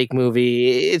Kazam's a fake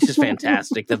movie. It's just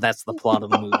fantastic that's the plot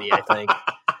of the movie, I think.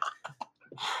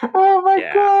 Oh my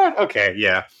God. Okay,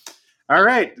 yeah. All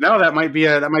right. No, that might be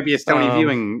a Stony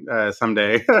viewing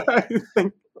someday. I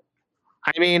think.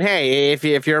 I mean, hey, if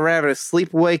you're ever at a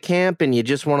sleepaway camp and you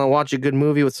just want to watch a good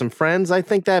movie with some friends, I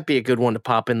think that'd be a good one to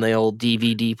pop in the old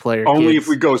DVD player. Only kids. if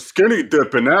we go skinny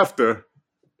dipping after.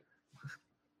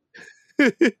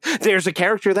 There's a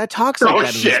character that talks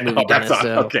like that in this movie, Dennis.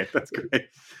 Okay, that's great.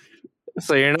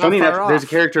 So you're not Funny far enough, off. there's a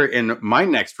character in my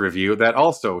next review that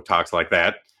also talks like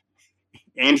that,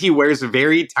 and he wears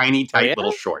very tiny, tight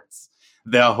little shorts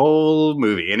the whole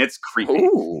movie, and it's creepy.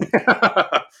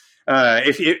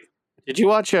 Did you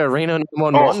watch Reno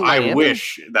 911? Oh, I Miami?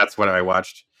 wish that's what I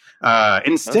watched.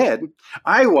 Instead,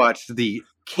 I watched the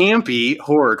campy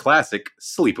horror classic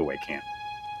Sleepaway Camp.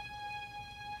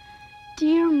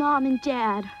 Dear Mom and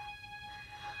Dad,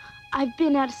 I've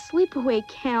been at a sleepaway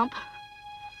camp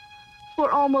for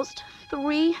almost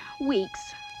 3 weeks.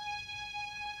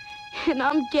 And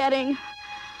I'm getting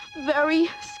very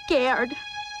scared.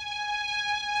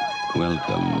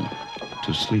 Welcome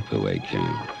to Sleepaway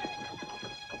Camp.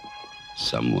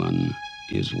 Someone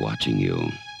is watching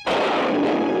you.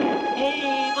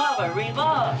 Hey, Baba,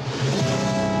 Reba!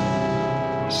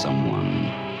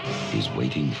 Someone is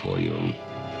waiting for you.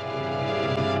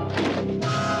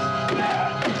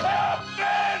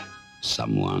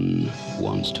 Someone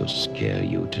wants to scare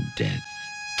you to death.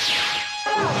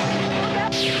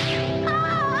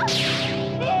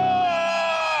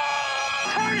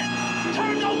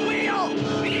 Turn the wheel!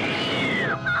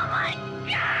 Oh my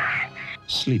God!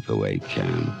 Sleepaway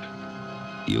Camp.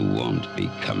 You won't be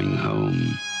coming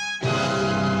home.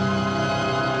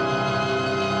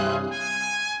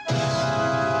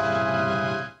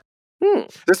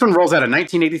 This one rolls out in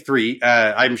 1983.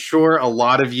 I'm sure a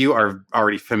lot of you are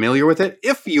already familiar with it.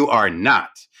 If you are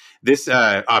not, this,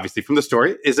 obviously from the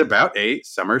story, is about a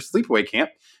summer sleepaway camp.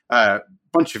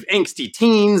 Bunch of angsty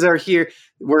teens are here,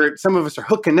 where some of us are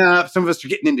hooking up, some of us are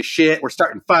getting into shit, we're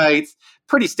starting fights.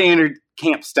 Pretty standard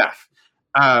camp stuff.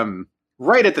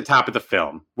 Right at the top of the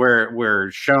film, where we're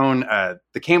shown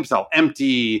the camp's all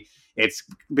empty. It's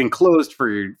been closed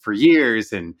for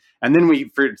years, and then we,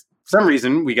 for some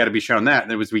reason, we got to be shown that.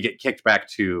 And it was, we get kicked back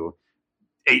to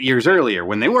 8 years earlier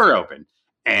when they were open.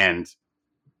 And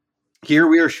here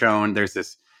we are shown there's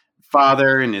this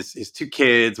father and his two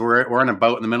kids. We're on a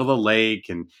boat in the middle of the lake,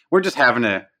 and we're just having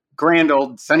a grand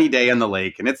old sunny day on the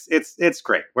lake, and it's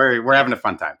great. We're having a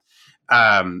fun time.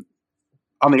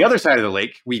 On the other side of the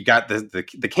lake, we got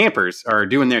the campers are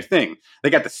doing their thing. They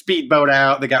got the speedboat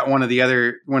out. They got one of the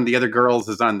other girls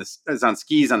is on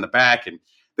skis on the back, and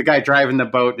the guy driving the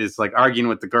boat is like arguing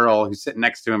with the girl who's sitting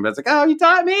next to him. But it's like, oh, you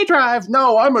taught me drive.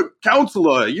 No, I'm a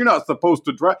counselor. You're not supposed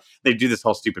to drive. They do this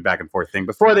whole stupid back and forth thing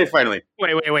before they finally.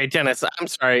 Wait, Dennis. I'm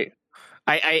sorry.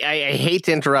 I hate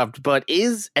to interrupt, but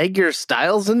is Edgar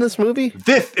Stiles in this movie?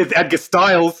 This is Edgar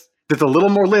Stiles. There's a little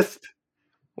more lisp.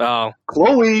 Oh,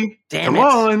 Chloe, damn come it.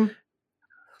 on.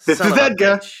 This Son is of a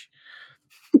Edgar.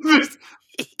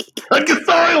 Edgar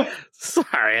Stiles.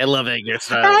 Sorry, I love Edgar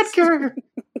Stiles. Edgar.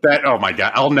 That, oh my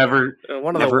God, I'll never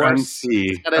One of the never worst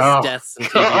unsee. saddest deaths in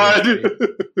God.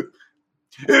 TV.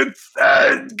 It's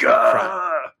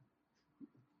Edgar.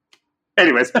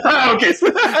 Anyways, okay.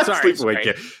 Sorry. Sleepaway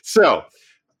Camp. So,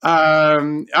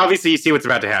 obviously, you see what's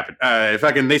about to happen.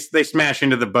 Fucking, they smash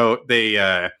into the boat.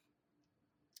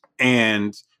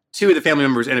 And two of the family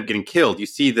members end up getting killed. You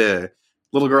see the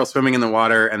little girl swimming in the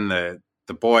water, and the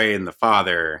boy and the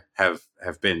father have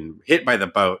been hit by the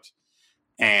boat.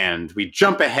 And we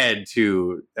jump ahead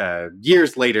to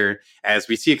years later as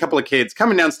we see a couple of kids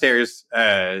coming downstairs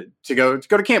to go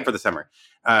to camp for the summer.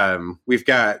 We've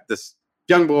got this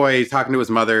young boy talking to his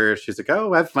mother. She's like,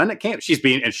 "Oh, have fun at camp."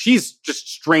 and she's just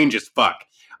strange as fuck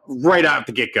right out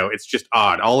the get go. It's just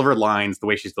odd. All of her lines, the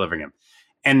way she's delivering them.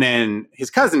 And then his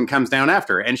cousin comes down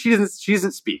after her, and she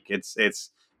doesn't speak. It's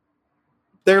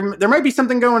there might be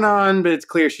something going on, but it's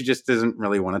clear she just doesn't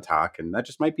really want to talk, and that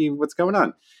just might be what's going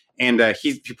on. And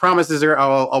he promises her,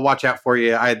 I'll watch out for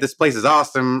you. This place is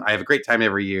awesome. I have a great time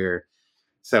every year.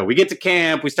 So we get to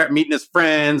camp. We start meeting his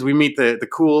friends. We meet the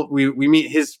cool. We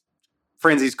meet his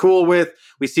friends he's cool with.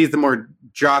 We see the more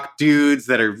jock dudes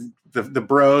that are the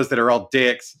bros that are all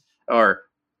dicks or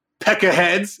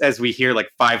peckerheads, as we hear like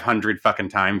 500 fucking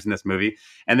times in this movie.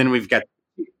 And then we've got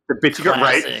the bitchy girl,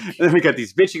 right? And then we got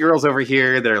these bitchy girls over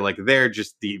here that are like, they're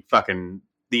just the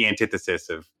antithesis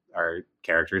of our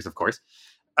characters, of course.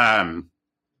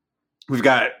 We've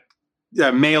got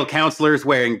male counselors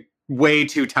wearing way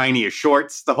too tiny of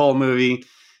shorts the whole movie.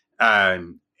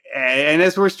 And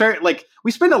as we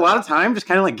spend a lot of time just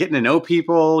kind of like getting to know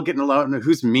people, getting to know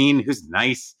who's mean, who's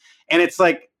nice. And it's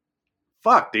like,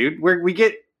 fuck, dude, we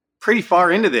get pretty far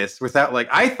into this without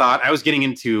I thought I was getting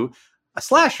into a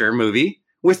slasher movie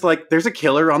with there's a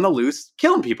killer on the loose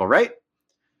killing people, right?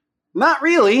 Not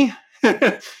really.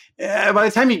 By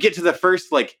the time you get to the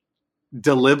first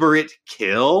deliberate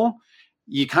kill,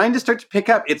 you kind of start to pick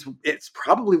up it's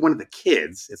probably one of the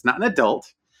kids. It's not an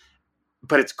adult,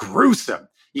 but it's gruesome.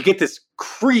 You get this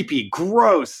creepy,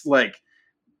 gross,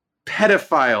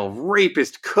 pedophile,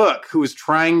 rapist cook who is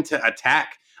trying to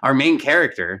attack our main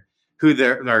character, who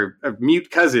our mute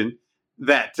cousin,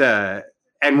 that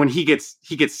and when he gets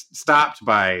stopped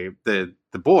by the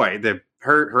boy,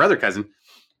 her other cousin,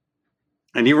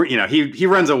 and he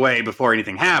runs away before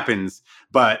anything happens.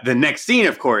 But the next scene,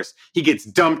 of course, he gets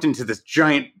dumped into this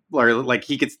giant,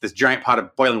 he gets this giant pot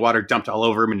of boiling water dumped all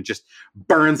over him, and it just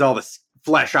burns all the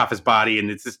flesh off his body, and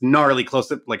it's this gnarly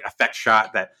close-up effect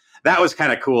shot that was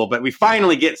kind of cool. But we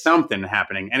finally get something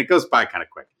happening, and it goes by kind of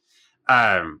quick.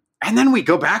 And then we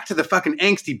go back to the fucking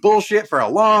angsty bullshit for a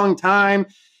long time.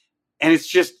 And it's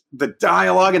just the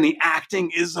dialogue and the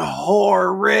acting is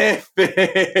horrific.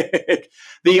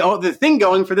 The thing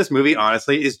going for this movie,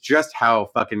 honestly, is just how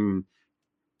fucking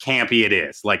campy it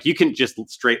is. Like, you can just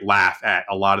straight laugh at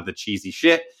a lot of the cheesy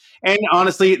shit. And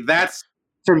honestly, that's,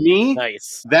 for me,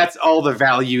 nice. That's all the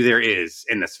value there is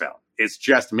in this film. It's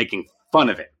just making fun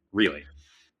of it, really.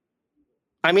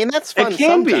 I mean, that's fun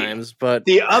sometimes, but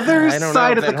the other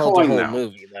side of the coin, though,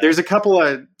 movie, there's a couple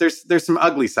of there's some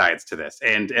ugly sides to this.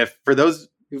 And if for those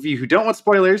of you who don't want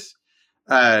spoilers,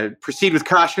 proceed with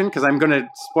caution, because I'm going to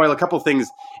spoil a couple things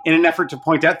in an effort to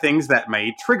point out things that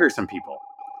may trigger some people,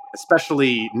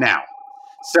 especially now.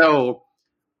 So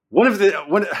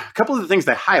a couple of the things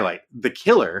they highlight, the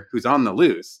killer who's on the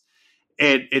loose,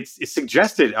 it's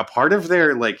suggested a part of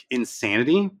their like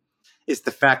insanity is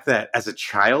the fact that as a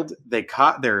child, they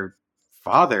caught their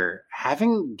father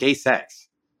having gay sex.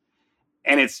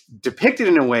 And it's depicted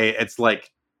in a way, it's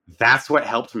like, that's what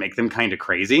helped make them kind of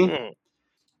crazy.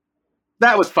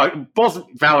 That was fun. Both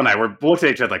Val and I were looking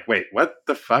at each other like, wait, what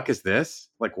the fuck is this?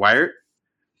 Like,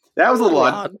 that was a little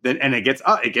odd. And it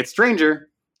gets stranger.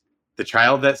 The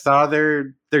child that saw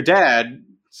their dad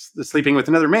sleeping with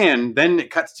another man, then it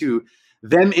cuts to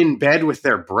them in bed with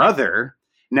their brother.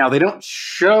 Now, they don't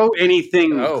show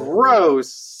anything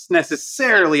gross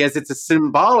necessarily, as it's a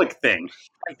symbolic thing.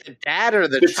 Like the dad or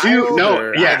the child?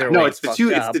 It's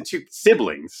the two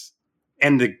siblings.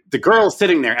 And the girl's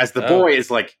sitting there as the boy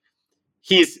is like,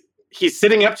 he's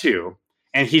sitting up to,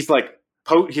 and he's like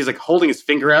holding his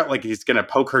finger out like he's going to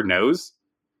poke her nose.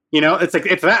 You know, it's like,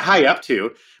 it's that high up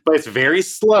to, but it's very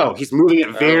slow. He's moving it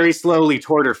very slowly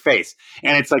toward her face.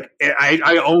 And it's like,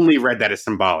 I only read that as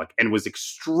symbolic and was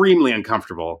extremely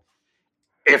uncomfortable.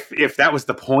 If that was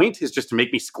the point, is just to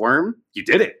make me squirm, you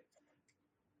did it.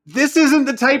 This isn't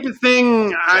the type of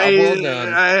thing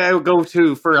I go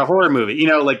to for a horror movie. You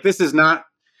know, like, this is not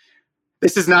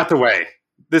the way.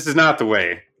 This is not the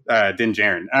way, Din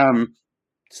Djarin.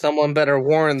 Someone better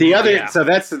warn the other. Yeah. So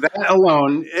that's that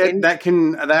alone.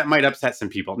 That might upset some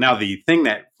people. Now, the thing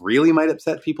that really might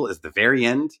upset people is the very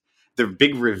end, the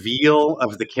big reveal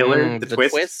of the killer, the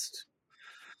twist.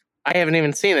 I haven't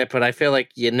even seen it, but I feel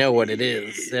like you know what it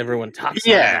is. Everyone talks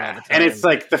about it all the time. And it's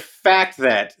like the fact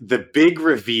that the big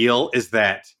reveal is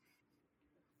that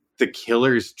the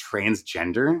killer's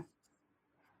transgender.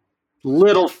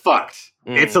 Little fucked.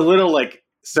 It's a little like.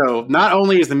 So not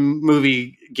only is the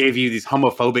movie gave you these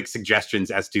homophobic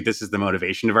suggestions as to this is the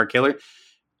motivation of our killer,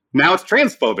 now it's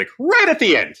transphobic right at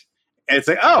the end. And it's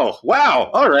like, oh,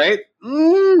 wow, all right.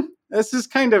 This is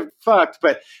kind of fucked.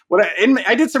 But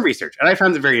I did some research, and I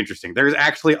found it very interesting. There's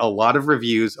actually a lot of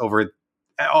reviews over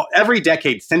every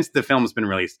decade since the film's been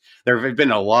released. There have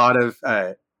been a lot of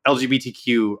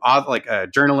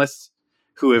LGBTQ journalists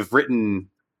who have written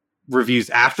reviews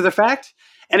after the fact.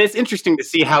 And it's interesting to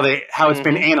see how it's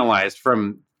been analyzed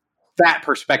from that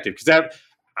perspective. Because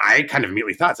I kind of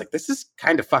immediately thought, it's like, this is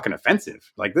kind of fucking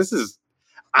offensive. Like,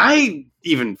 I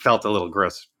even felt a little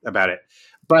gross about it.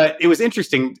 But it was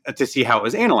interesting to see how it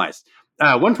was analyzed.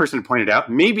 One person pointed out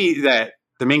maybe that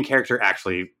the main character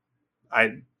actually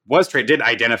did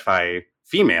identify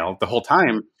female the whole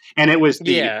time. And it was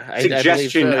the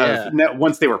suggestion of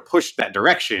once they were pushed that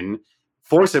direction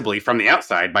forcibly from the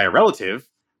outside by a relative,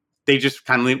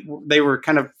 they were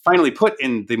kind of finally put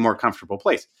in the more comfortable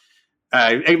place,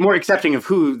 more accepting of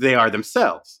who they are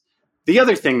themselves. The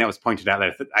other thing that was pointed out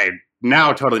that I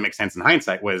now totally makes sense in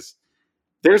hindsight was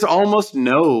there's almost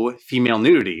no female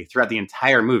nudity throughout the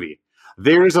entire movie.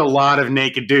 There's a lot of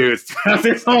naked dudes throughout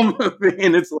this whole movie,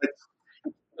 and it's like,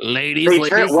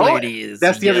 ladies.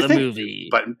 That's the other thing. Movie.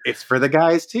 But it's for the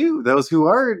guys too. Those who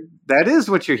are, that is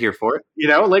what you're here for. You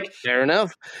know, like, fair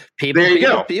enough. There you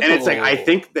go. And it's like, I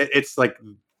think that it's like,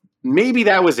 maybe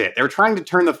that was it. They were trying to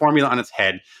turn the formula on its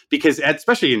head because,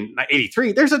 especially in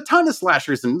 '83, there's a ton of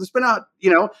slashers and there's been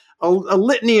a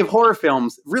litany of horror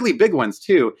films, really big ones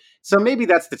too. So maybe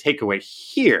that's the takeaway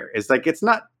here. Is like, it's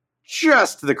not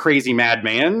just the crazy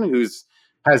madman who's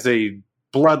has a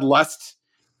bloodlust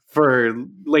for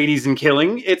ladies and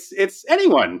killing. It's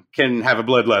anyone can have a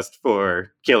bloodlust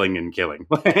for killing and killing.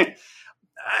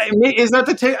 Is that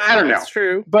the I don't know. That's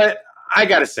true. But I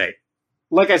gotta say,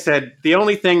 like I said, the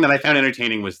only thing that I found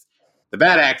entertaining was the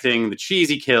bad acting, the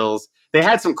cheesy kills. They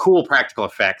had some cool practical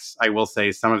effects. I will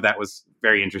say some of that was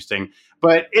very interesting,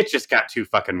 but it just got too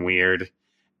fucking weird.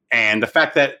 And the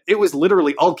fact that it was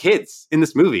literally all kids in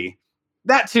this movie,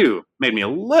 that too made me a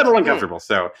little uncomfortable.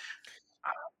 So,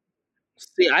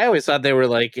 see, I always thought they were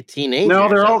like a teenager. No,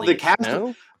 they're all the cast.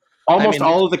 No? Almost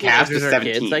all of the cast is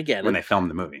 17 kids, I get when it. they filmed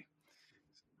the movie.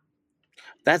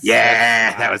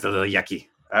 That was a little yucky.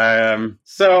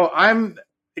 So I'm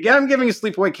giving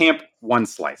Sleepaway Camp one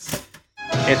slice.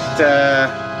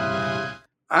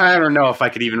 I don't know if I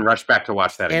could even rush back to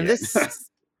watch that again.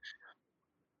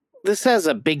 This has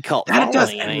a big cult following. It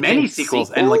does, and many sequels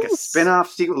and like a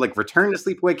spin-off sequel, like Return to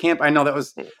Sleepaway Camp. I know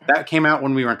that came out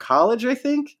when we were in college, I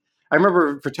think. I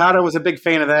remember Furtado was a big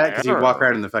fan of that because he'd walk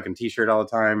around in the fucking t-shirt all the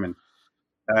time. And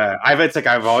I've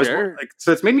always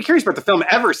so it's made me curious about the film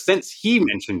ever since he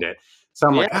mentioned it. So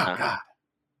I'm like, oh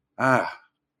God. I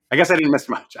guess I didn't miss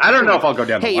much. I don't know if I'll go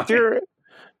down the line.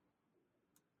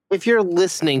 If you're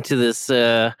listening to this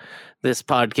this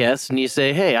podcast and you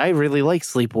say, "Hey, I really like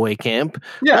Sleepaway Camp,"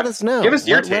 let us know. Give us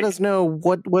your take. Let us know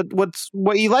what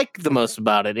you like the most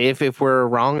about it. If we're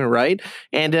wrong or right,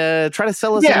 and try to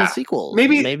sell us any sequels.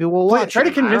 Maybe we'll watch. Try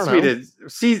to convince me to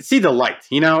see the light.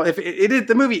 You know, if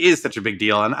the movie is such a big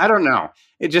deal, and I don't know,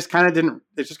 it just kind of didn't.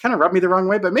 It just kind of rubbed me the wrong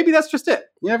way. But maybe that's just it.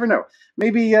 You never know.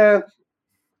 Maybe I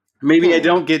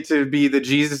don't get to be the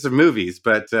Jesus of movies,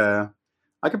 but I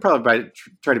could probably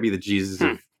try to be the Jesus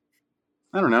of,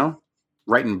 I don't know,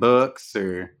 writing books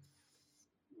or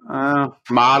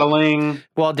modeling.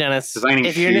 Well, Dennis,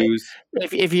 designing shoes.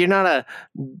 If you're not a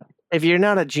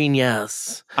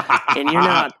genius and you're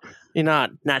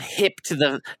not hip to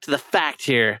the fact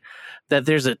here that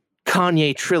there's a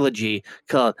Kanye trilogy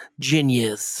called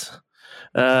Genius,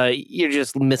 you're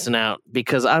just missing out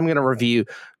because I'm going to review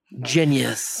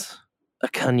Genius, a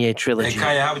Kanye trilogy. Hey,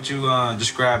 Kanye, how would you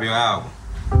describe your album?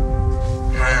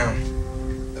 Man,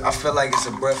 I feel like it's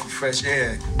a breath of fresh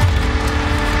air.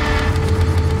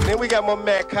 Then we got my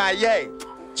man Kanye.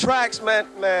 Tracks, man,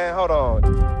 hold on.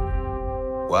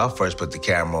 Well, I first put the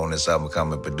camera on this album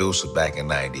becoming a producer back in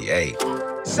 98.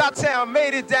 Shottown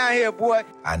made it down here, boy.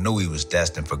 I knew he was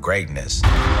destined for greatness.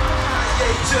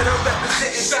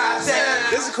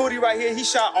 This is Cootie right here. He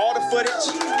shot all the footage.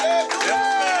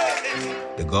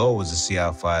 The goal was to see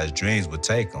how far his dreams would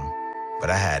take him,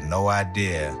 but I had no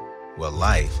idea what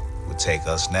life would take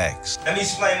us next. Let me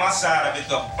explain my side of it,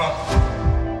 though.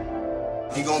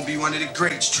 He gonna be one of the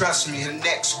greats, trust me, the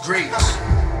next greats.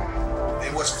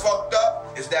 And what's fucked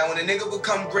up is that when a nigga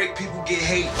become great, people get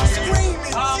hate. Screaming,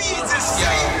 Jesus!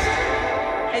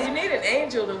 And you need an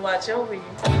angel to watch over you.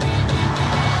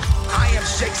 I am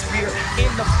Shakespeare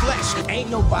in the flesh. Ain't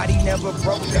nobody never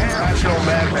broke down. That's your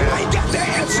man. You ain't got the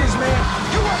answers, man.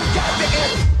 You ain't got the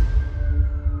answers.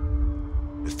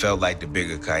 It felt like the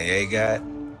bigger Kanye got,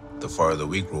 the further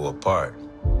we grew apart.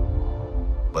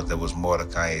 But there was more to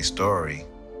Kanye's story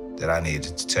that I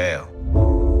needed to tell.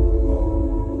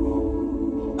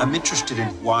 I'm interested in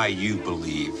why you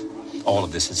believe all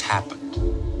of this has happened.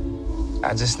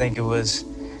 I just think it was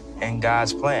in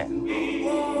God's plan.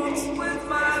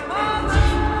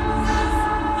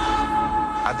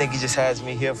 I think he just has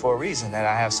me here for a reason, that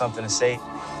I have something to say.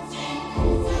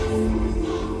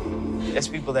 There's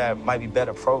people that might be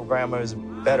better programmers,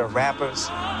 better rappers.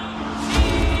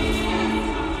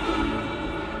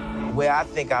 Where I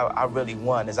think I really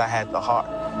won is I had the heart.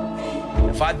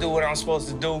 If I do what I'm supposed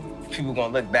to do, people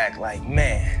gonna look back like,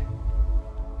 man,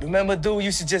 remember dude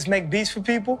used to just make beats for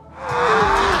people?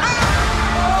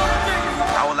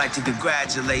 I would like to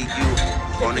congratulate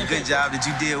you on the good job that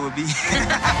you did with me.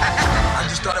 I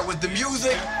just thought it was the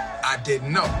music. I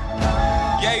didn't know.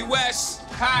 Yay, West,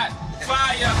 hot,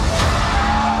 fire.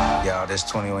 Y'all, that's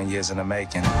 21 years in the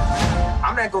making.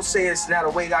 I'm not gonna say it's not a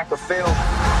way I could fail,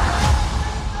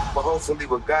 but hopefully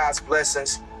with God's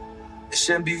blessings, it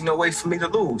shouldn't be no way for me to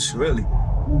lose, really.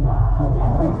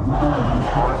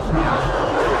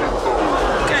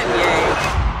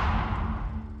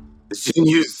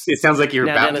 It sounds like you're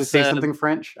about to say something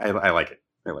French. I like it.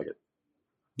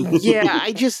 Yeah,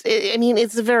 I mean,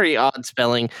 it's a very odd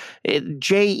spelling.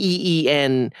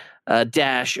 JEEN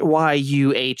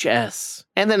 -YUHS,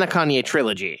 and then a Kanye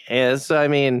trilogy. So, I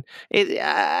mean,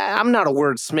 I'm not a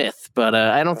wordsmith, but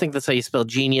I don't think that's how you spell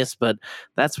genius, but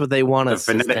that's what they want us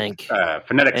to think.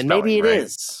 Phonetic and spelling, maybe it right?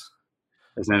 is.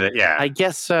 Isn't it? Yeah. I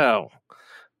guess so.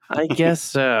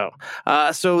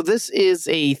 So this is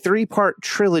a 3-part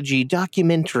trilogy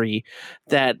documentary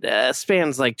that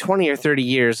spans like 20 or 30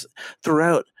 years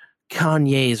throughout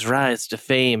Kanye's rise to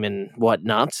fame and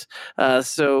whatnot. I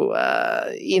used to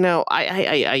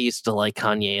like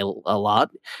Kanye a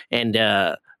lot, and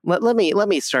let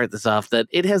me start this off that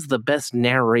it has the best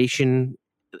narration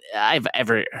I've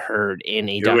ever heard in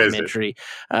a documentary.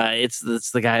 It's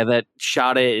the guy that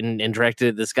shot it and directed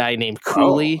it, this guy named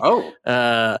Cooley.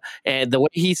 And the way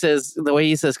he says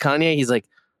Kanye, he's like,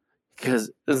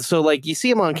 so like you see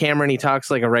him on camera and he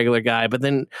talks like a regular guy, but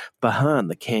then behind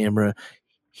the camera,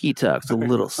 he talks a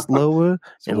little slower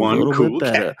and a one little cool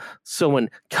bit better. So when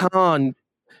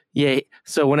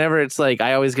so whenever it's like,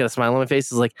 I always get a smile on my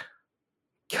face. It's like,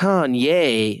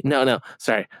 Kanye. No,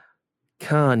 sorry.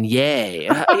 Kanye.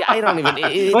 I don't even.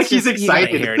 It's Like he's just, you gotta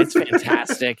excited. hear it. It's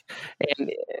fantastic.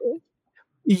 And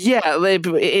yeah,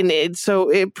 so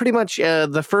it pretty much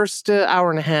the first hour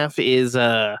and a half is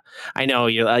I know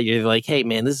you're like, hey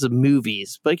man, this is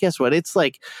movies, but guess what? It's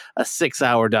like a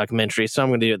 6-hour documentary. So I'm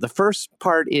going to do it. The first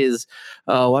part is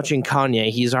watching Kanye.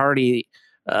 He's already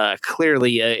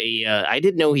clearly I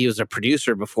didn't know he was a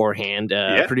producer beforehand,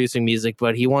 producing music,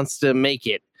 but he wants to make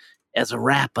it as a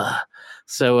rapper.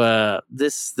 So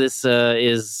this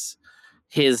is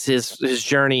his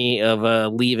journey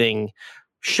of leaving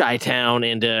Chi-Town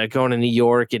and going to New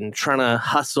York and trying to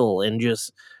hustle and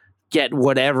just get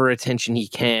whatever attention he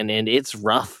can. And it's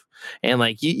rough. And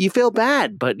like you feel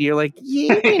bad, but you're like, you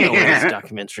know where this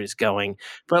documentary is going.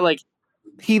 But like,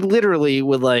 he literally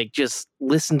would like just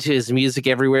listen to his music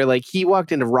everywhere. Like he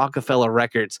walked into Rockefeller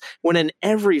Records, went in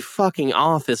every fucking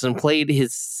office and played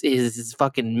his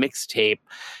fucking mixtape.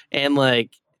 And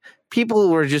like, people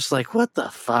were just like, what the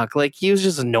fuck? Like, he was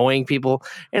just annoying people.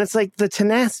 And it's like the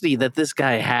tenacity that this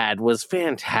guy had was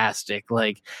fantastic.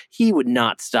 Like, he would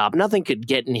not stop. Nothing could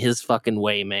get in his fucking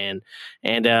way, man.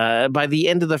 And by the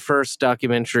end of the first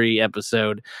documentary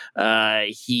episode,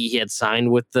 he had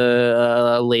signed with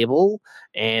the label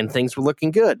and things were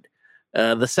looking good.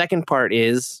 The second part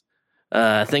is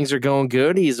things are going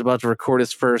good. He's about to record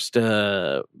his first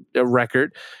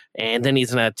record. And then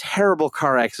he's in a terrible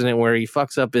car accident where he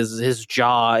fucks up his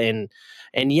jaw, and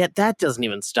yet that doesn't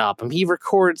even stop him. He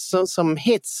records some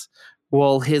hits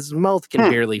while his mouth can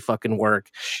barely fucking work.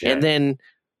 Shit. And then,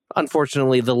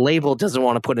 unfortunately, the label doesn't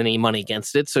want to put any money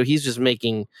against it, so he's just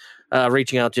reaching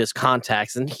out to his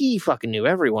contacts, and he fucking knew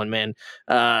everyone, man.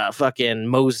 Fucking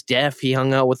Mos Def, he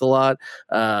hung out with a lot.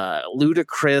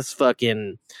 Ludacris,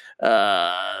 fucking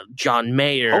John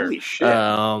Mayer. Holy shit.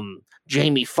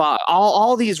 Jamie Foxx,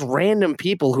 all these random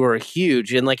people who are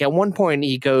huge. And like at one point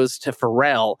he goes to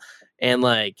Pharrell and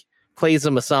like plays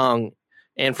him a song,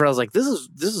 and Pharrell's like, this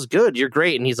is good, you're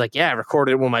great. And he's like, yeah, I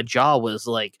recorded it when my jaw was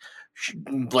like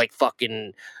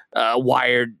fucking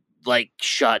wired like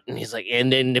shut. And he's like,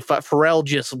 and then if Pharrell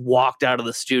just walked out of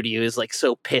the studio, he's like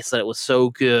so pissed that it was so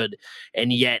good,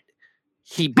 and yet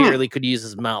he barely could use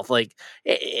his mouth. Like,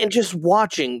 and just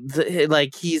watching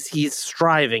like he's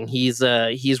striving, he's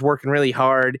working really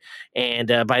hard,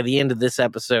 and by the end of this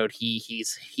episode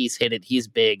he's hit it, he's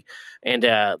big. And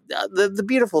the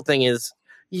beautiful thing is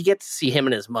you get to see him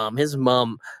and his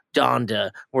mom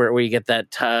Donda, where you get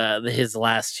that his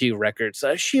last 2 records.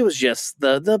 She was just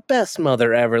the best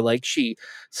mother ever. Like, she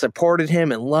supported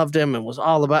him and loved him and was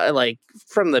all about it, like,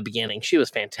 from the beginning. She was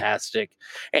fantastic,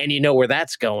 and you know where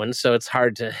that's going, so it's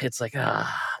hard to. It's like,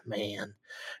 man.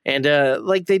 And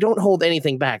like, they don't hold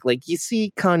anything back. Like, you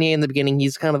see Kanye in the beginning,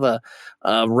 he's kind of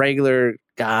a regular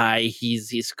guy.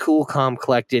 He's cool, calm,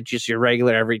 collected, just your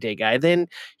regular everyday guy. Then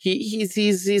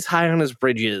he's high on his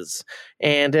bridges.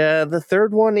 And the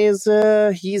third one is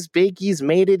he's big, he's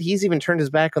made it. He's even turned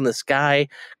his back on this guy,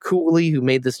 Cooley, who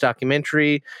made this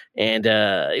documentary, and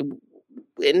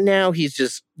now he's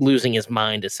just losing his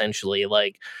mind, essentially.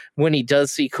 Like, when he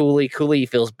does see Cooley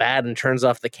feels bad and turns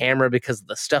off the camera because of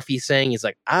the stuff he's saying. He's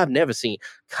like, I've never seen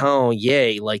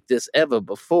Kanye like this ever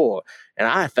before, and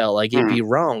I felt like it'd be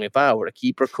wrong if I were to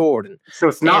keep recording. So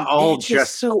it's not all it's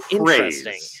just so praise.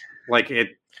 interesting. Like,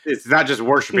 it's not just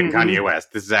worshiping Kanye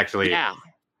West. This is actually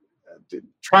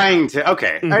trying to.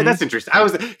 Okay, all right, that's interesting.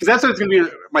 Because that's what it's going to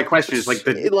be. My question is like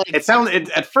it sounded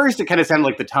at first. It kind of sounded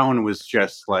like the tone was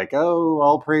just like, oh,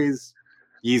 all praise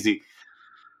Yeezy.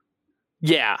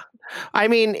 Yeah, I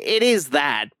mean, it is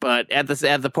that, but at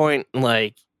the point,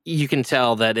 like, you can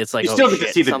tell that it's like, you still get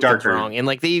to see the darker wrong, and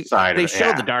like they side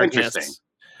show the darkness.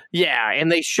 Yeah, and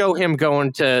they show him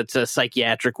going to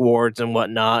psychiatric wards and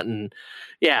whatnot, and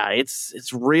yeah,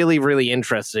 it's really, really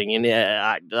interesting. And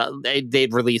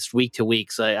they'd released week to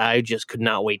week, so I just could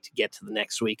not wait to get to the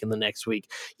next week and the next week,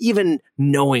 even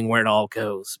knowing where it all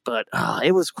goes. But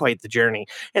it was quite the journey,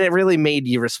 and it really made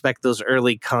you respect those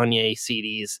early Kanye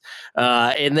CDs.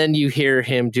 And then you hear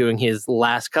him doing his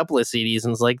last couple of CDs,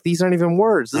 and it's like, these aren't even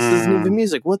words. This isn't even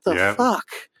music. What the fuck?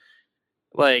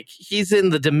 Like, he's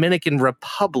in the Dominican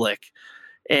Republic,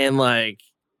 and like,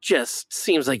 just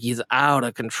seems like he's out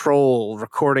of control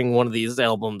recording one of these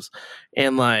albums,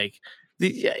 and like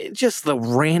just the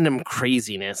random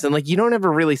craziness, and like, you don't ever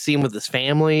really see him with his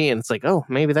family, and it's like, oh,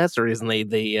 maybe that's the reason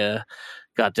they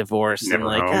got divorced. Never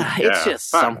and like, it's just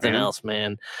something else,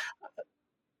 man.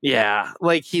 Yeah,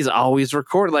 like he's always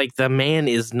recording. Like the man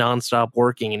is nonstop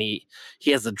working, and he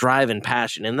has a drive and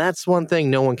passion, and that's one thing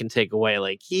no one can take away.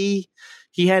 Like he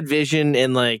had vision,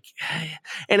 and like,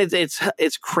 and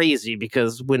it's crazy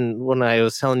because when I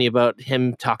was telling you about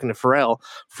him talking to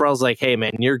Pharrell's like, "Hey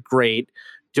man, you're great.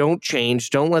 Don't change.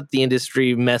 Don't let the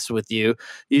industry mess with you.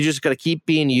 You just got to keep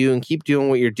being you and keep doing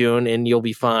what you're doing, and you'll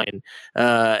be fine."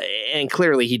 And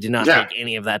clearly, he did not take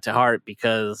any of that to heart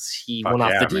because he went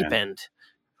off the deep end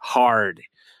hard.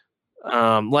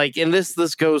 Like, and this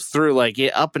goes through like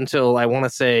up until I want to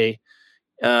say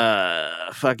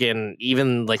fucking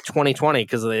even like 2020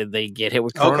 because they get hit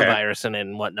with coronavirus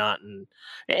and whatnot, and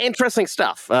interesting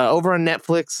stuff over on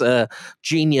Netflix.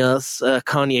 Genius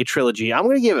Kanye trilogy. I'm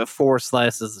gonna give it 4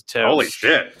 slices of toast. Holy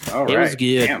shit. All right. It was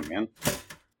good. Damn, man.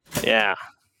 Yeah,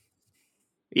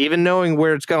 even knowing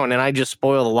where it's going, and I just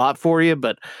spoiled a lot for you,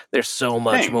 but there's so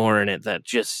much more in it that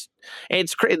just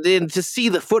it's crazy to see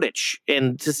the footage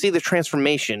and to see the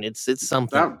transformation. It's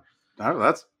something.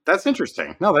 That's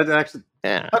interesting. No, that actually.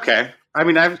 Yeah. Okay. I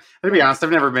mean, to be honest, I've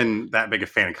never been that big a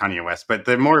fan of Kanye West, but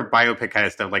the more biopic kind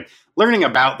of stuff, like learning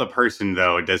about the person,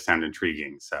 though, it does sound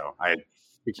intriguing. So I'd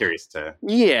be curious to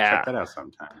check that out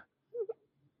sometime.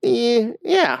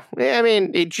 Yeah. I mean,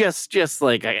 it just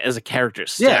like as a character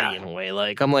study in a way.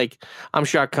 Like I'm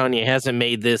shocked Kanye hasn't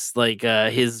made this like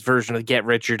his version of Get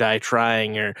Rich or Die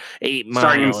Trying or 8 Mile.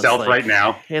 Starring himself right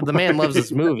now. Yeah, the man loves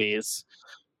his movies.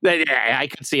 Yeah, I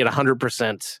could see it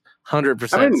 100%.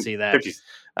 100% see that. 50,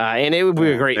 and it would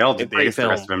be a great, they all did, great film.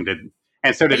 The rest of them did,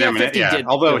 and so did Eminem. Yeah,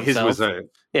 although his was a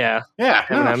yeah.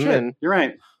 No, shit. You're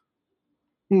right.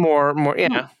 More,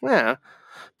 yeah.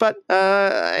 But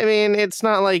I mean, it's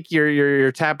not like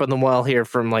you're tapping the well here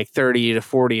from like 30 to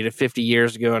 40 to 50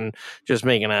 years ago and just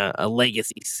making a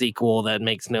legacy sequel that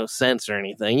makes no sense or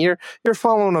anything. You're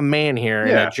following a man here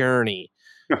in a journey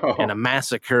and a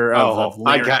massacre of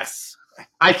lyrics.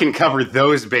 I can cover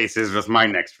those bases with my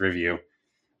next review.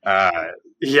 I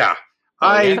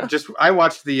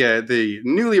watched the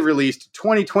newly released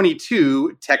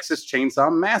 2022 Texas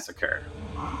Chainsaw Massacre.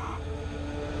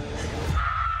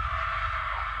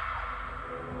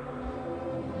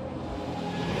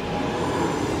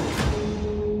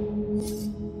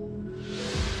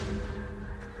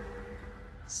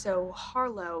 So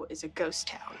Harlow is a ghost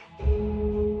town.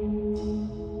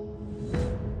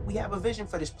 We have a vision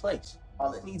for this place.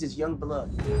 All it needs is young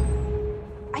blood.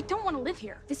 I don't want to live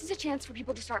here. This is a chance for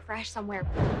people to start fresh somewhere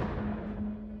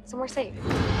safe.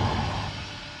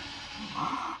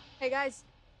 Hey guys,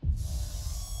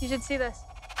 you should see this.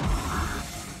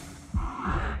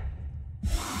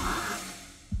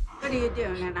 What are you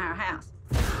doing in our house?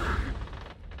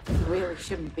 You really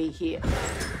shouldn't be here.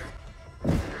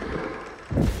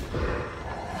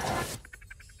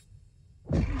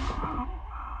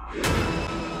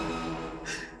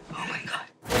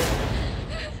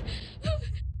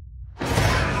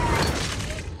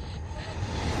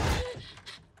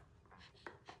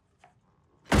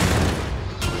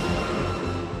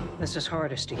 This is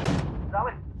Hardesty.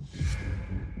 Sally,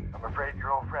 I'm afraid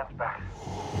your old friend's back.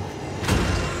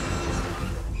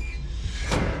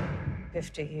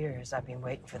 50 years I've been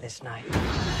waiting for this night.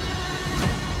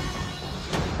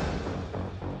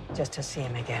 Just to see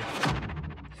him again.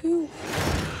 Who?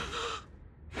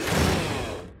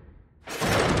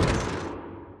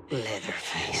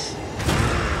 Leatherface.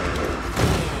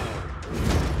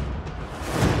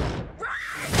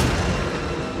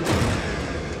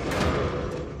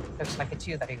 Looks like it's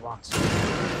you that he wants.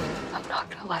 I'm not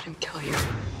gonna let him kill you.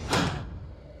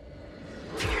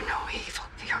 Fear no evil.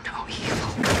 Fear no evil.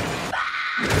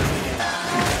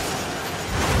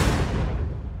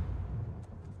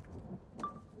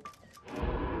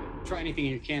 Try anything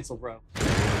and you're canceled, bro.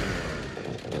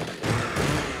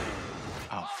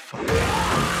 Oh, fuck.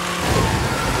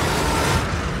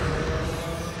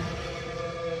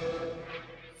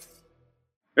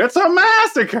 It's a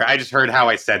massacre. I just heard how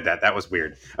I said that. That was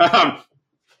weird.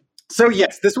 So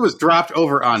yes, this was dropped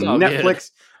over on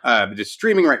Netflix. Just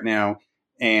streaming right now.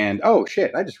 And oh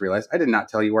shit, I just realized I did not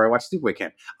tell you where I watched Sleepaway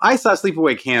Camp. I saw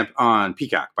Sleepaway Camp on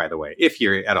Peacock, by the way, if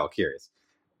you're at all curious.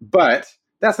 But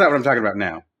that's not what I'm talking about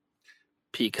now.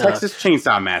 Peacock. Texas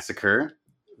Chainsaw Massacre,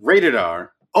 rated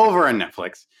R, over on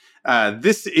Netflix.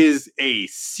 This is a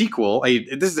sequel.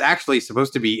 This is actually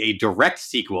supposed to be a direct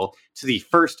sequel to the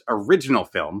first original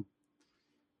film,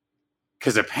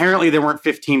 because apparently there weren't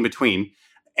 15 between.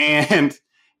 And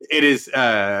it is,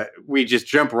 we just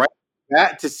jump right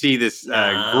back to see this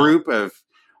group of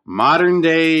modern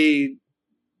day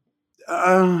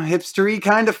hipstery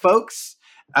kind of folks.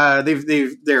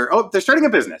 They're starting a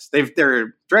business.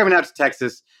 They're driving out to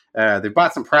Texas They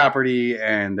bought some property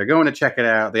and they're going to check it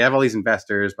out. They have all these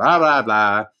investors, blah, blah,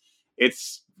 blah.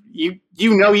 It's, you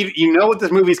know what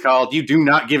this movie's called. You do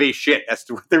not give a shit as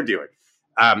to what they're doing.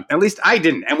 At least I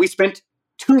didn't. And we spent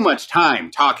too much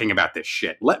time talking about this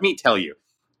shit. Let me tell you.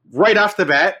 Right off the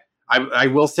bat, I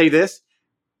will say this.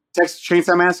 Texas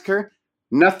Chainsaw Massacre,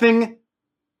 nothing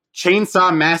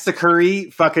Chainsaw Massacre-y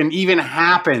fucking even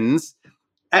happens,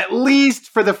 at least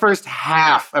for the first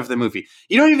half of the movie.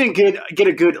 You don't even get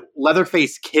a good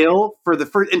Leatherface kill for the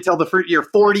first until you're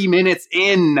 40 minutes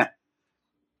in.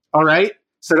 All right?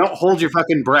 So don't hold your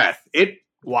fucking breath.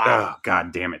 Wow. Oh,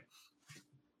 God damn it.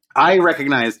 I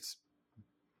recognized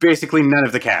basically none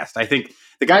of the cast. I think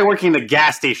the guy working the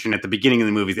gas station at the beginning of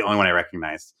the movie is the only one I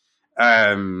recognized.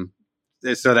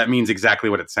 So that means exactly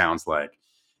what it sounds like.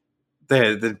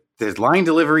 The line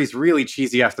delivery is really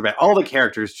cheesy off the bat. All the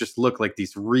characters just look like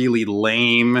these really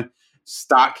lame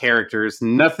stock characters.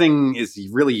 Nothing is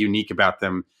really unique about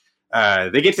them.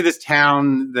 They get to this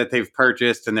town that they've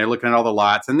purchased, and they're looking at all the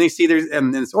lots, and they see there's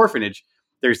in this orphanage,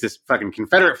 there's this fucking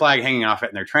Confederate flag hanging off it,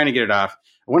 and they're trying to get it off.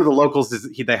 One of the locals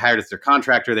they hired as their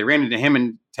contractor. They ran into him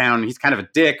in town. He's kind of a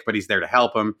dick, but he's there to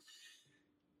help them.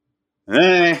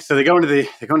 So they go into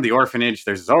the orphanage.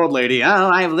 There's this old lady. Oh,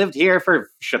 I've lived here for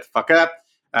shut the fuck up.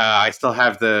 I still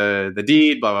have the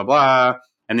deed. Blah blah blah.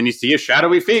 And then you see a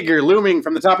shadowy figure looming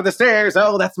from the top of the stairs.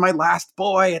 Oh, that's my last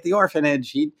boy at the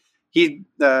orphanage.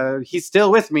 He's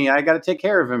still with me. I got to take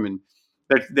care of him. And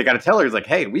they got to tell her, like,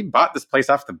 hey, we bought this place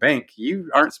off the bank. You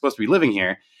aren't supposed to be living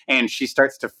here. And she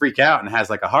starts to freak out and has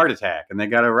like a heart attack. And they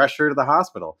got to rush her to the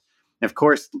hospital. And of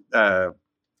course, the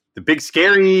big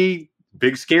scary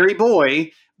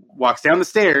boy walks down the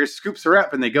stairs, scoops her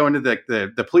up, and they go into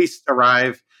the police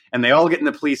arrive, and they all get in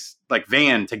the police like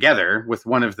van together with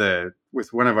one of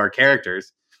our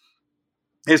characters.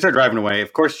 They start driving away.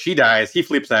 Of course, she dies. He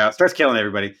flips out, starts killing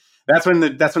everybody. That's when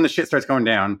the shit starts going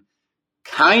down.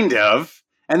 Kind of.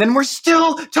 And then we're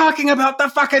still talking about the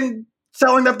fucking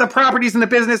selling up the properties and the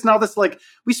business and all this. Like,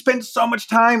 we spent so much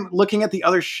time looking at the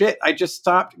other shit. I just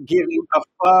stopped giving a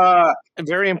fuck.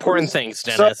 Very important things,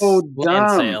 Dennis. So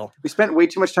dumb. We spent way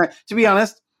too much time. To be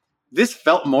honest, this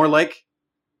felt more like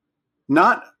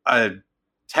not a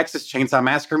Texas Chainsaw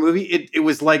Massacre movie. It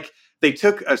was like they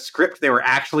took a script they were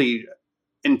actually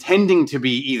intending to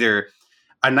be either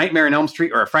a Nightmare on Elm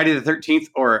Street or a Friday the 13th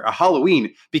or a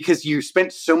Halloween, because you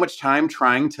spent so much time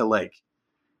trying to like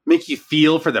make you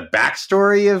feel for the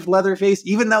backstory of Leatherface,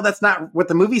 even though that's not what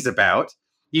the movie's about.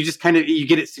 You just you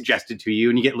get it suggested to you,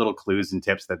 and you get little clues and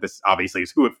tips that this obviously is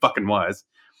who it fucking was.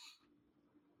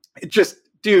 It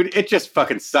just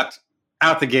fucking sucked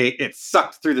out the gate. It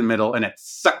sucked through the middle, and it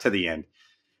sucked to the end.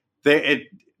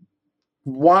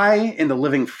 Why in the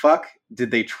living fuck did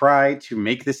they try to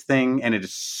make this thing? And it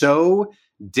is so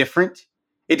different.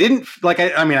 It didn't, like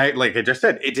I just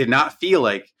said, it did not feel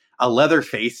like a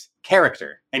Leatherface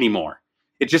character anymore.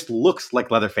 It just looks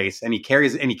like Leatherface, and he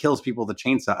kills people with a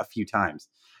chainsaw a few times.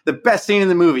 The best scene in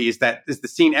the movie is the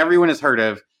scene everyone has heard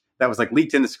of that was like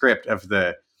leaked in the script of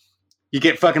you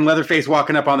get fucking Leatherface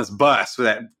walking up on this bus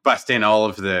that bust in all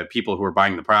of the people who are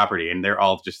buying the property, and they're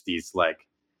all just these like,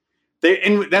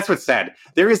 and that's what's sad.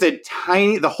 There is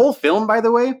the whole film, by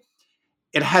the way,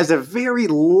 it has a very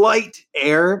light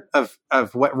air of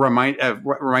what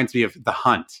reminds me of The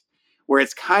Hunt, where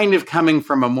it's kind of coming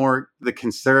from the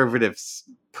conservative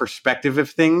perspective of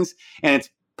things, and it's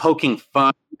poking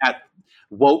fun at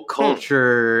woke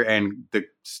culture and the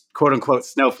quote unquote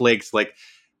snowflakes. Like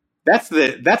that's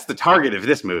the target of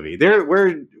this movie.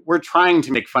 We're trying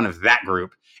to make fun of that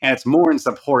group, and it's more in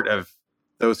support of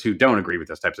those who don't agree with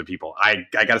those types of people. I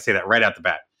got to say that right off the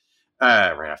bat.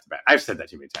 I've said that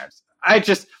too many times.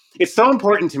 It's so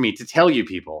important to me to tell you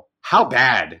people how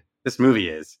bad this movie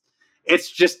is. It's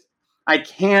just, I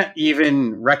can't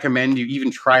even recommend you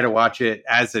even try to watch it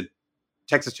as a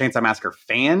Texas Chainsaw Massacre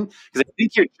fan, because I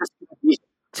think you're just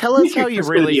tell us how you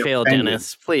really feel,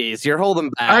 Dennis. Please, you're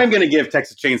holding back. I'm going to give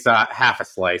Texas Chainsaw half a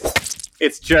slice.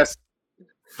 It's just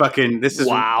fucking. This is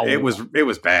wow. It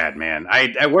was bad, man.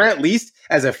 We're at least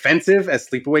as offensive as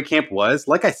Sleepaway Camp was.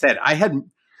 Like I said, I had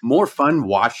more fun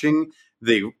watching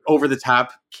the over the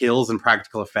top kills and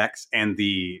practical effects and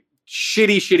the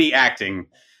shitty acting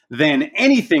than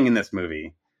anything in this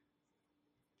movie.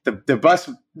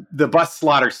 The bus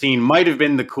slaughter scene might have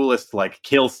been the coolest like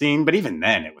kill scene, but even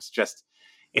then it was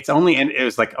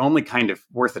only kind of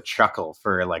worth a chuckle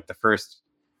for like the first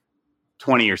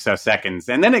 20 or so seconds,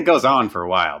 and then it goes on for a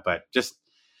while. But just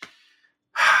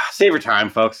save your time,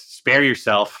 folks. Spare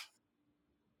yourself.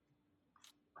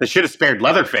 They should have spared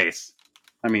Leatherface.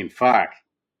 I mean, fuck.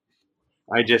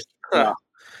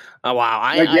 Oh wow!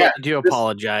 I do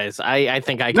apologize. I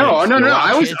think I can No.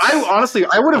 I honestly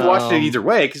would have watched it Um, either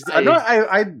way because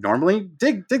I normally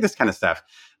dig this kind of stuff,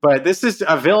 but this is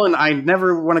a villain I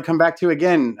never want to come back to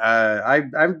again. I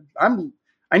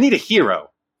need a hero,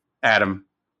 Adam.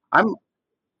 I need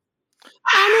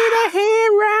a hero.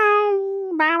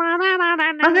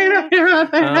 I need a hero.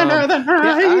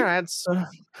 Yeah, all right. So,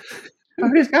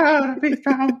 He's gotta be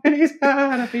strong, and he's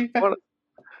gotta be fast.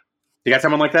 You got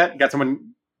someone like that? You got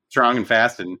someone strong and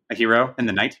fast and a hero in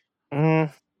the night?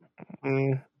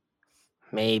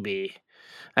 Maybe.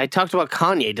 I talked about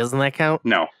Kanye. Doesn't that count?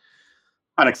 No.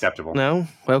 Unacceptable. No?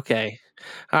 Okay.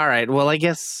 All right. Well, I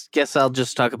guess I'll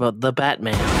just talk about the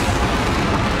Batman.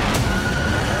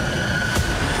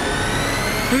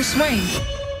 Bruce Wayne,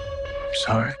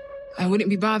 Sorry? I wouldn't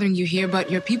be bothering you here, but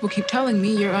your people keep telling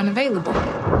me you're unavailable.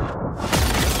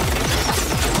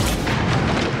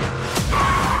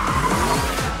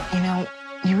 You know,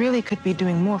 you really could be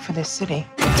doing more for this city.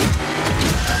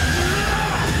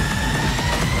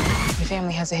 Your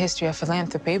family has a history of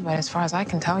philanthropy, but as far as I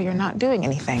can tell, you're not doing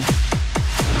anything.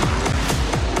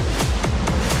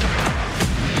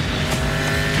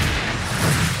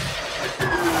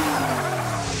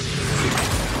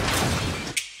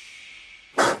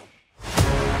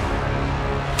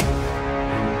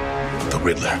 The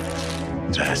Riddler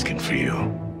is asking for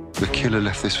you. The killer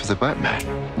left this for the Batman.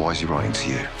 Why is he writing to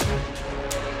you?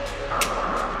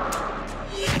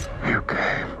 You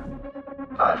came.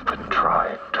 I've been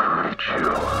trying to reach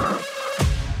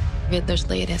you. Riddler's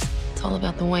latest. It's all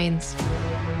about the Waynes.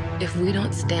 If we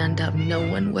don't stand up, no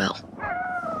one will.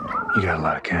 You got a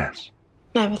lot of cats.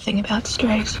 I have a thing about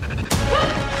strays. The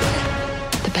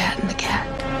bat and the cat.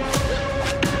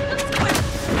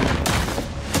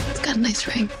 It's got a nice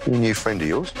ring. A new friend of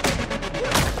yours?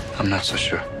 I'm not so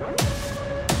sure.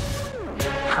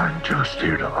 I'm just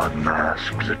here to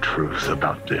unmask the truth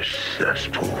about this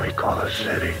cesspool we call a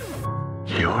city.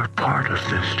 You're part of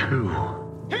this too.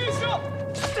 Hey, still!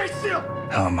 Stay still!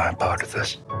 How am I part of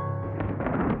this?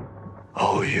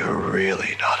 Oh, you're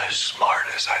really not as smart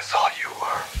as I thought you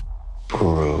were.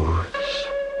 Bruce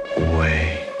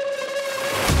Wayne.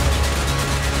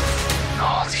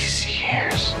 All these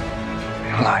years,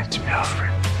 you lied to me,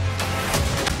 Alfred.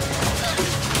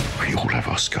 We all have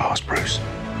our scars, Bruce.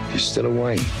 He's still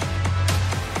away.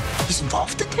 He's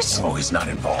involved in this? No, he's not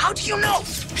involved. How do you know?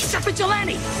 He's a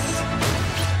vigilante!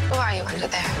 Who are you under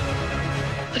there?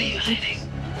 What are you hiding?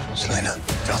 Selena,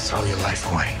 don't throw your life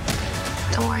away.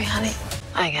 Don't worry, honey.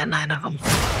 I got 9 of them.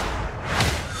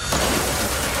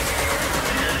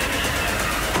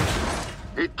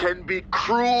 It can be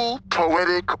cruel,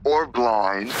 poetic, or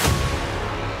blind.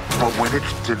 But when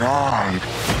it's denied,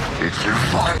 it's through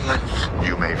violence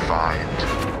you may find.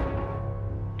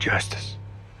 Justice.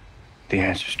 The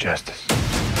answer's justice.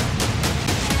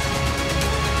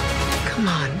 Come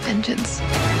on, vengeance.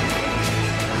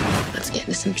 Let's get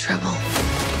into some trouble.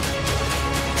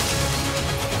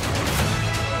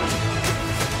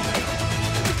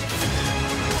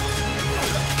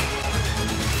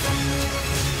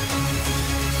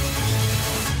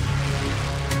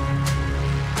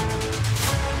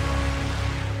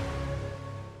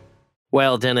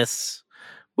 Well, Dennis,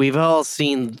 we've all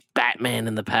seen Batman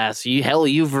in the past.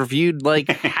 You've reviewed like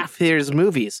half his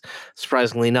movies.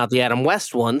 Surprisingly, not the Adam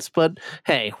West ones, but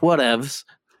hey, whatevs.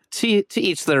 To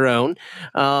each their own.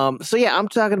 So yeah, I'm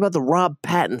talking about the Rob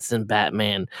Pattinson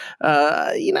Batman.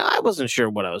 I wasn't sure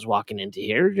what I was walking into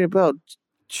here. About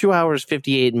 2 hours,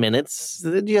 58 minutes,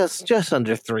 just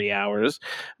under 3 hours.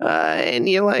 And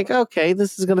you're like, okay,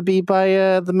 this is going to be by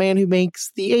the man who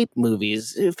makes the Ape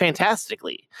movies.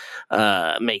 Fantastically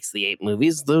makes the Ape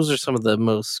movies. Those are some of the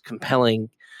most compelling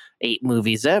Ape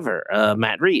movies ever,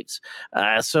 Matt Reeves.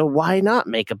 So why not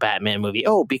make a Batman movie?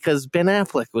 Oh, because Ben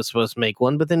Affleck was supposed to make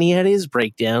one, but then he had his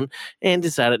breakdown and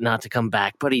decided not to come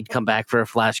back, but he'd come back for a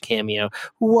Flash cameo.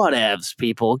 Whatevs,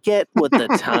 people. Get with the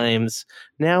times.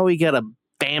 Now we got a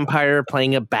vampire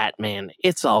playing a Batman.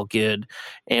 It's all good.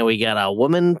 And we got a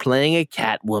woman playing a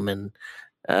Catwoman.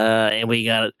 And we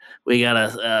got a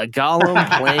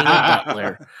Gollum playing a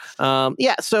butler.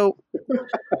 So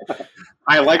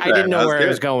I like that. I didn't know That was where good. I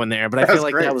was going there, but I That feel was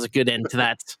like great. that was a good end to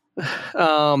that.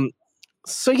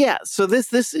 So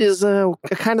this is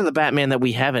kind of the Batman that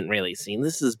we haven't really seen.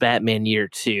 This is Batman Year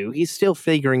 2. He's still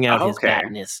figuring out his Okay.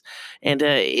 batness, and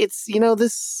it's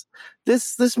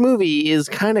this movie is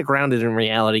kind of grounded in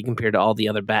reality compared to all the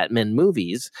other Batman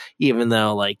movies, even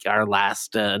though like our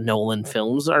last Nolan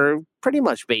films are pretty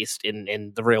much based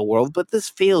in the real world, but this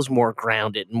feels more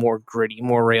grounded, more gritty,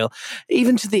 more real,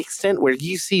 even to the extent where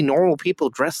you see normal people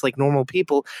dressed like normal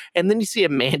people, and then you see a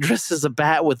man dressed as a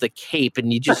bat with a cape,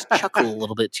 and you just chuckle a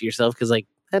little bit to yourself because like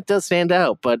that does stand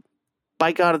out, but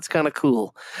by God, it's kind of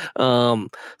cool.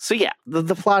 So yeah,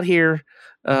 the plot here,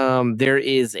 there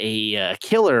is a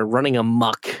killer running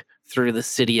amok through the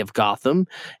city of Gotham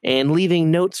and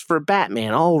leaving notes for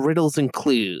Batman, all riddles and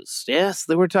clues. Yes,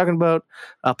 we're talking about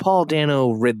Paul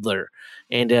Dano Riddler.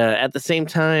 And at the same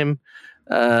time,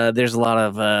 there's a lot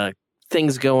of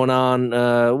things going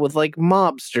on with like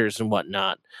mobsters and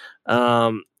whatnot.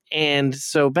 And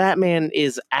so Batman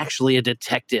is actually a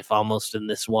detective almost in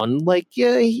this one. Like,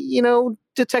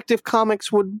 Detective Comics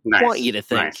would want you to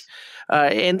think. Nice.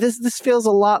 And this feels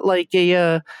a lot like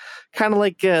a kind of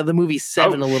like the movie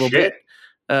Seven a little bit.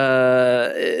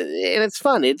 And it's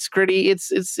fun. It's gritty. It's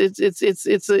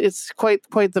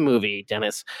quite the movie,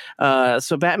 Dennis.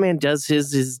 So Batman does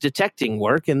his detecting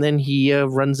work, and then he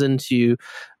runs into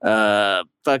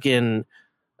fucking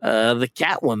the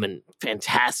Catwoman,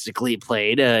 fantastically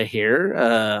played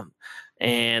here.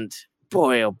 And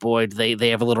boy, oh boy, they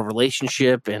have a little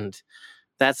relationship, and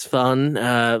that's fun.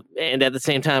 And at the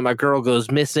same time, a girl goes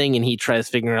missing, and he tries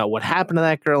figuring out what happened to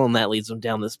that girl, and that leads him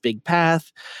down this big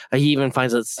path. He even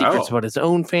finds out secrets about his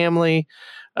own family.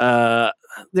 They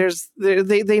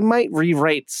might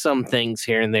rewrite some things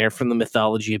here and there from the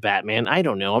mythology of Batman. I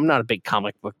don't know. I'm not a big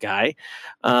comic book guy.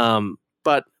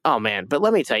 But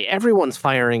let me tell you, everyone's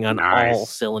firing on all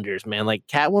cylinders, man. Like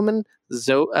Catwoman,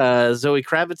 Zoe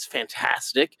Kravitz,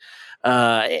 fantastic.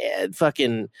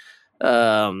 Fucking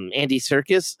Andy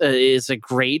Serkis is a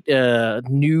great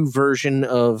new version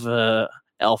of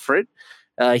Alfred.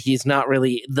 He's not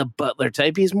really the butler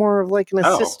type. He's more of like an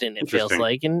assistant, it feels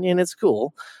like, and it's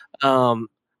cool. Colin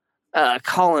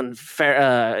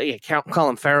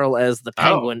Farrell as the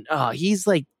Penguin. He's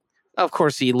like, of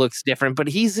course he looks different, but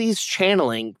he's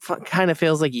channeling, kind of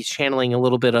feels like he's channeling a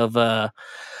little bit of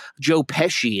Joe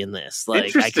Pesci in this.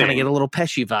 Like I kind of get a little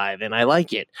Pesci vibe, and I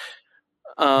like it.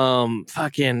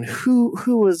 Fucking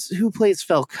who plays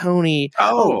Falcone?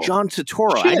 John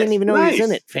Turturro. I didn't even know he was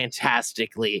in it.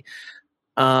 Fantastically.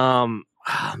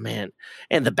 Oh man,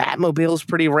 and the Batmobile is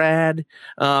pretty rad.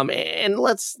 And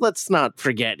let's not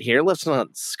forget here. Let's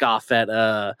not scoff at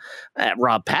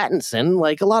Rob Pattinson.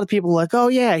 Like a lot of people are like, oh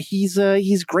yeah,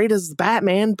 he's great as the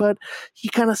Batman, but he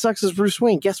kind of sucks as Bruce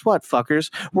Wayne. Guess what,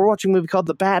 fuckers? We're watching a movie called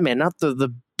The Batman, not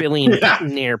the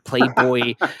billionaire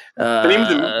playboy.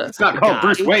 It's not called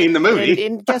Bruce Wayne, the movie.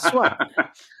 And guess what?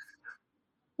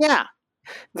 Yeah.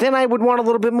 Then I would want a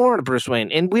little bit more of Bruce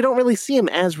Wayne. And we don't really see him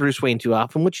as Bruce Wayne too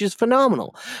often, which is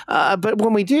phenomenal. But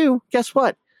when we do, guess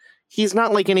what? He's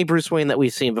not like any Bruce Wayne that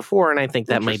we've seen before, and I think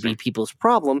that might be people's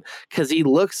problem, because he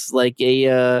looks like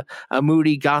a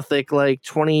moody, gothic, like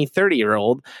 20,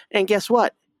 30-year-old. And guess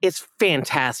what? It's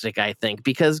fantastic, I think,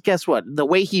 because guess what? The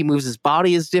way he moves his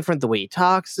body is different. The way he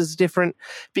talks is different.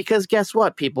 Because guess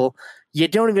what, people? You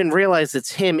don't even realize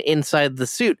it's him inside the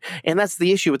suit. And that's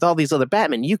the issue with all these other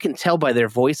Batmen. You can tell by their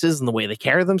voices and the way they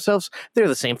carry themselves. They're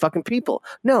the same fucking people.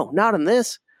 No, not in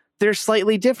this. They're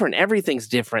slightly different. Everything's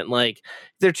different. Like,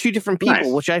 they're two different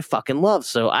people, which I fucking love.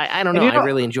 So I don't know. I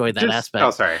really enjoyed that aspect. Oh,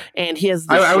 sorry. And he has.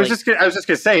 I was just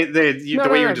gonna say the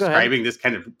way you were describing this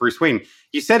kind of Bruce Wayne.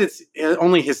 You said it's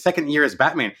only his second year as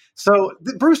Batman. So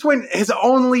Bruce Wayne has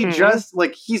only just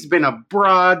he's been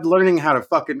abroad learning how to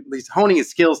he's honing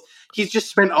his skills. He's just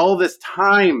spent all this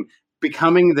time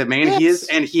becoming the man he is,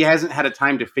 and he hasn't had a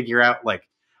time to figure out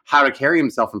how to carry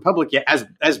himself in public yet.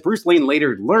 As Bruce Wayne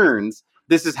later learns,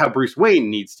 this is how Bruce Wayne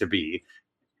needs to be.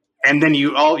 And then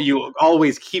you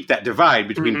always keep that divide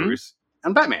between Bruce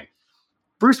and Batman.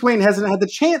 Bruce Wayne hasn't had the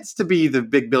chance to be the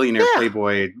big billionaire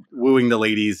playboy, wooing the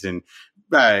ladies and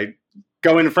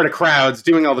going in front of crowds,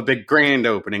 doing all the big grand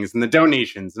openings and the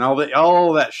donations and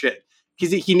all that shit.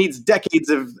 He needs decades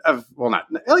decades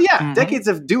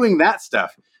of doing that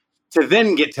stuff to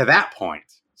then get to that point.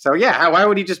 So yeah, why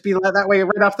would he just be that way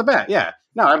right off the bat? Yeah,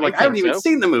 no, I haven't even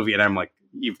seen the movie, and I'm like,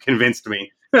 you've convinced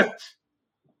me.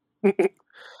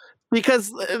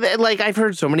 Because, I've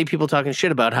heard so many people talking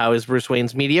shit about how his Bruce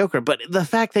Wayne's mediocre, but the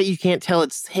fact that you can't tell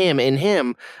it's him in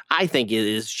him, I think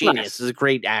is genius. It's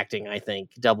great acting, I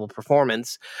think, double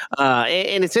performance.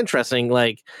 And it's interesting,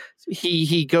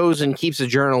 he goes and keeps a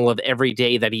journal of every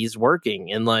day that he's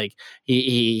working, and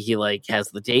he has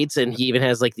the dates, and he even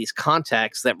has these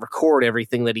contacts that record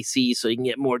everything that he sees so he can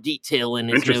get more detail in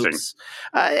his notes.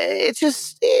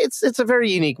 It's a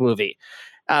very unique movie.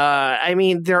 I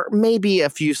mean, there may be a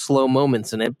few slow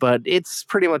moments in it, but it's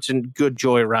pretty much a good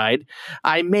joyride.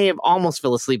 I may have almost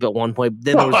fell asleep at one point, but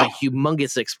then there was a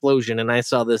humongous explosion, and I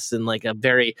saw this in like a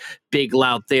very big,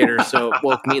 loud theater, so it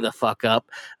woke me the fuck up,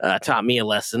 taught me a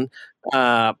lesson.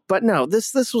 But no,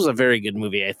 this was a very good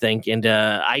movie, I think, and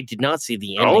I did not see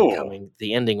the ending coming.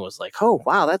 The ending was like, oh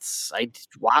wow,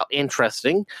 wow,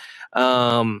 interesting.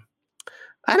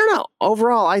 I don't know.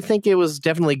 Overall, I think it was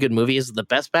definitely a good movie. Is it the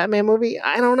best Batman movie?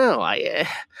 I don't know.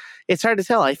 It's hard to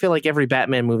tell. I feel like every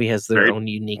Batman movie has their own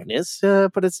uniqueness,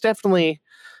 but it's definitely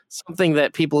something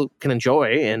that people can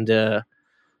enjoy. And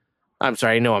I'm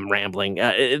sorry, I know I'm rambling.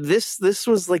 This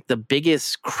was like the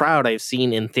biggest crowd I've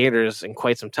seen in theaters in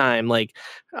quite some time. Like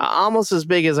almost as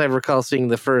big as I recall seeing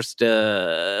the first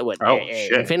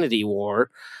Infinity War.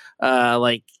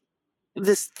 Like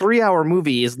this 3-hour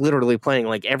movie is literally playing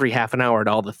like every half an hour at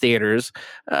all the theaters.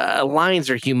 Lines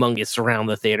are humongous around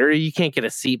the theater. You can't get a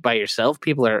seat by yourself.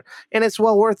 People are, and it's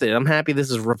well worth it. I'm happy this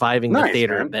is reviving the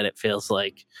theater that it feels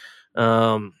like.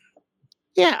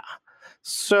 Yeah.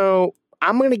 So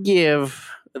I'm going to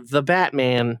give the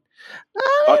Batman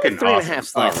fucking 3.5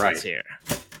 slices here.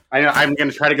 I'm going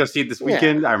to try to go see it this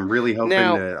weekend. I'm really hoping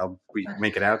that I'll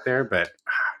make it out there, but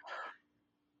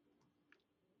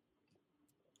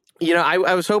you know,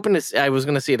 I was hoping I was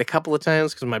going to see it a couple of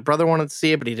times because my brother wanted to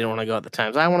see it, but he didn't want to go at the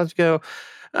times I wanted to go.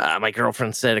 My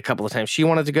girlfriend said a couple of times she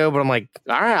wanted to go, but I'm like,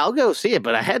 all right, I'll go see it.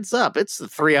 But a heads up, it's the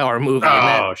 3-hour movie.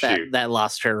 That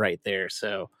lost her right there.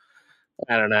 So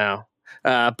I don't know.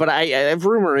 But I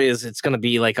rumor is it's going to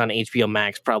be like on HBO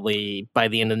Max probably by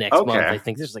the end of next month. I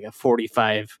think there's like a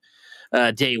 45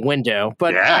 day window,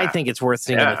 but I think it's worth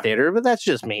seeing in the theater. But that's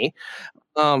just me.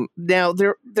 Now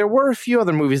there were a few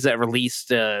other movies that released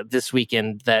this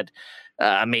weekend that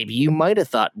maybe you might have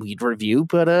thought we'd review,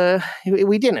 but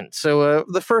we didn't. So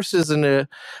the first is a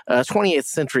 20th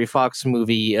Century Fox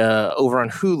movie over on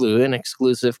Hulu, an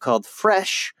exclusive called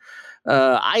Fresh.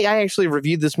 I actually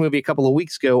reviewed this movie a couple of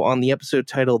weeks ago on the episode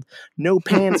titled "No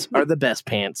Pants Are the Best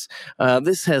Pants."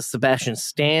 This has Sebastian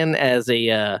Stan as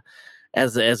a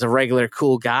regular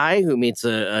cool guy who meets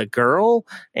a girl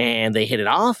and they hit it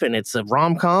off, and it's a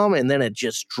rom-com, and then it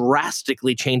just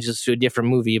drastically changes to a different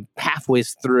movie halfway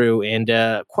through, and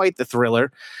quite the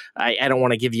thriller. I don't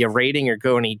want to give you a rating or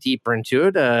go any deeper into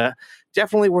it.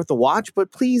 Definitely worth a watch,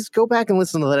 but please go back and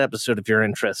listen to that episode if you're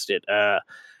interested.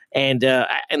 And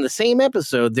in the same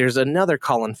episode, there's another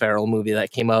Colin Farrell movie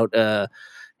that came out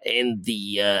in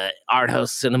the art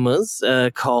house cinemas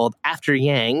called After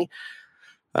Yang.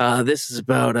 This is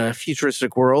about a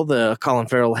futuristic world. Colin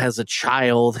Farrell has a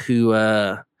child who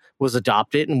was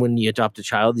adopted, and when you adopt a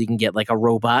child, you can get like a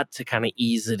robot to kind of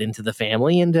ease it into the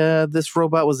family. And this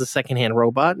robot was a secondhand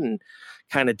robot and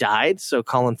kind of died. So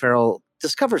Colin Farrell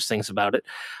discovers things about it.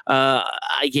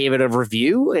 I gave it a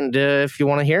review, and if you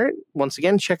want to hear it, once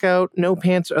again, check out No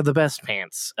Pants Are the Best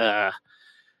Pants. Yeah,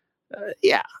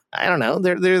 I don't know.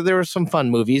 There were some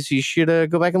fun movies. You should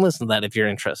go back and listen to that if you're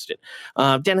interested.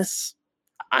 Dennis,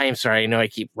 I am sorry. I know I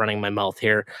keep running my mouth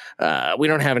here. We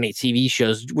don't have any TV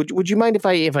shows. Would you mind if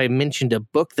I mentioned a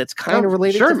book that's kind of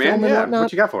related to film and whatnot?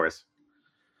 What you got for us?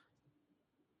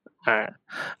 All right.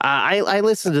 I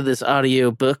listened to this audio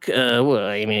book. Well,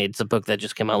 I mean, it's a book that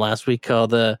just came out last week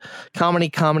called the Comedy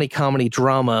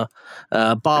Drama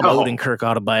Bob Odenkirk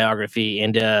autobiography,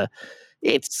 and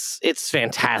it's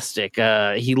fantastic.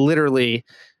 He literally,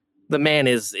 the man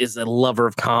is a lover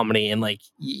of comedy, and like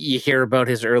you hear about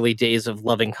his early days of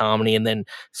loving comedy and then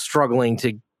struggling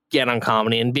to get on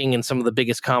comedy and being in some of the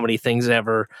biggest comedy things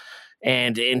ever.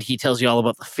 And he tells you all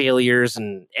about the failures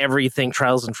and everything,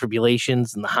 trials and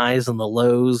tribulations and the highs and the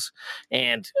lows.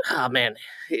 And, oh man,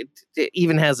 it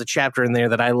even has a chapter in there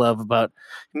that I love about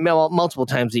multiple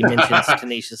times he mentions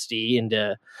Tenacious D.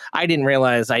 And I didn't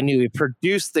realize, I knew he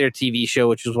produced their TV show,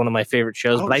 which was one of my favorite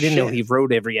shows, but I didn't know he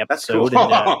wrote every episode.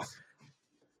 Cool.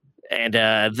 And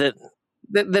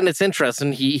then it's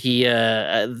interesting.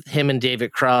 Him and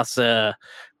David Cross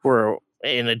were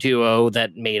in a duo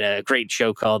that made a great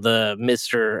show called the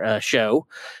Mr. Show.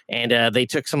 And they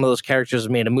took some of those characters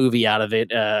and made a movie out of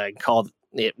it called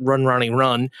it Run, Ronnie,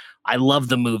 Run. I love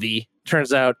the movie.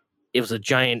 Turns out it was a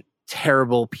giant,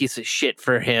 terrible piece of shit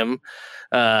for him.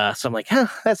 So I'm like,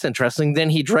 that's interesting.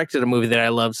 Then he directed a movie that I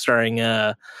love starring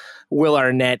Will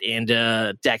Arnett and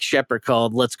Dax Shepard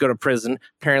called Let's Go to Prison.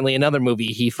 Apparently another movie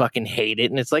he fucking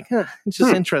hated. And it's like, it's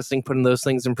just interesting putting those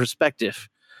things in perspective.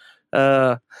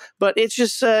 But it's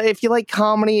just if you like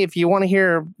comedy, if you want to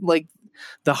hear like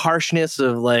the harshness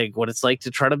of like what it's like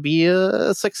to try to be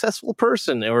a successful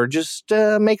person or just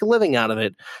make a living out of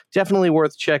it. Definitely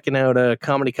worth checking out.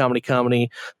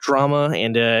 Comedy drama,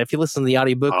 and if you listen to the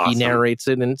audiobook, he narrates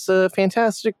it, and it's a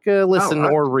fantastic listen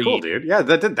or read. Cool, dude. Yeah,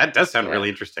 that does sound really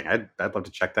interesting. I'd love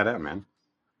to check that out, man.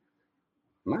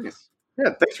 Nice.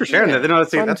 Yeah, thanks for sharing that.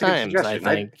 That's a good suggestion. I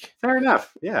think. Fair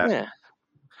enough. Yeah.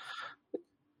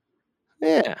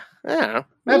 Yeah.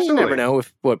 Absolutely. You never know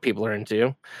what people are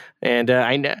into, and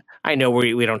I know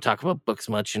we don't talk about books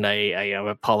much, and I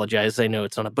apologize. I know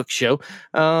it's on a book show.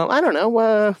 I don't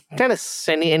know. Kind of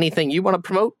anything you want to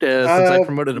promote since I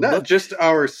promoted a book. Just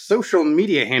our social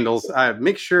media handles.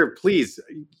 Make sure, please,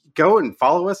 go and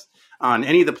follow us on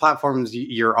any of the platforms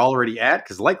you're already at,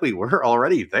 because likely we're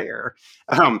already there.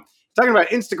 Talking about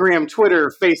Instagram,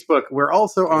 Twitter, Facebook. We're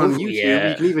also on YouTube.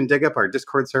 Yeah. You can even dig up our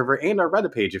Discord server and our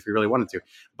Reddit page if you really wanted to.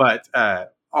 But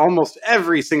almost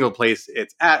every single place,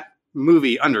 it's at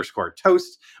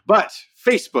movie_toast. But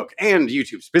Facebook and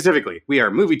YouTube specifically, we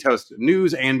are Movie Toast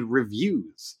News and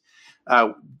Reviews.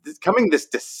 Coming this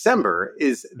December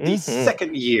is the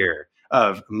second year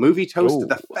of Movie Toast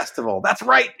the Festival. That's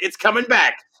right. It's coming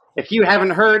back. If you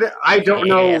haven't heard, I don't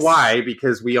know why,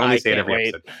 because we only say it every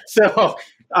episode. So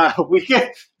we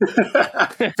can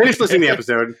finish listening to the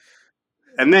episode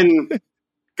and then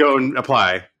go and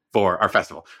apply for our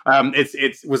festival.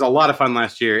 It was a lot of fun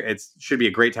last year. It should be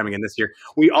a great time again this year.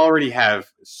 We already have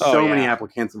so many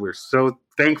applicants. We're so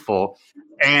thankful.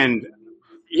 And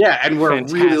we're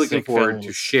really looking forward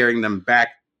to sharing them back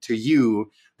to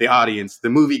you, the audience, the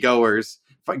moviegoers.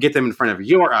 Get them in front of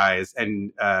your eyes,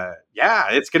 and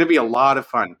it's going to be a lot of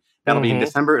fun. That'll be in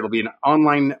December. It'll be an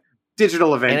online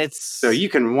digital event, so you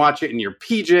can watch it in your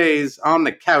PJs on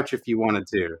the couch if you wanted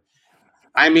to.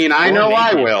 I mean, I know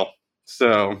I will.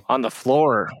 So on the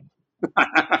floor.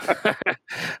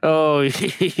 Oh,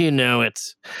 you know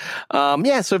it.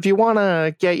 So if you want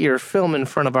to get your film in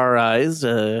front of our eyes,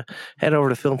 head over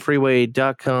to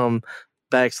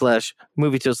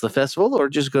filmfreeway.com/Movie Toast the Festival, or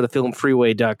just go to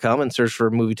filmfreeway.com and search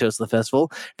for Movie Toast the Festival.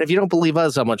 And if you don't believe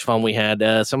us how much fun we had,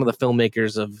 some of the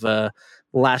filmmakers of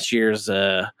last year's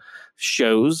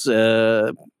shows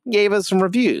gave us some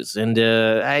reviews, and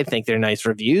I think they're nice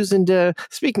reviews. And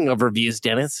speaking of reviews,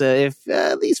 Dennis, if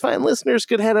these fine listeners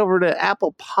could head over to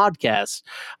Apple Podcasts,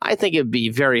 I think it'd be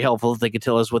very helpful if they could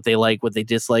tell us what they like, what they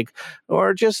dislike,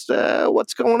 or just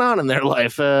what's going on in their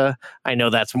life. I know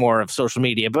that's more of social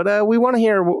media, but we want to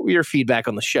hear your feedback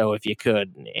on the show, if you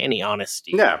could. Any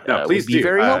honesty, please would be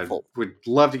very helpful. We'd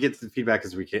love to get the feedback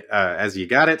as we can, as you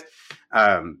got it.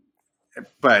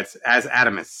 But as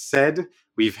Adam has said,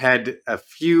 we've had a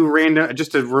few random,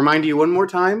 just to remind you one more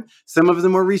time, some of the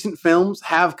more recent films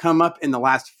have come up in the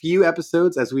last few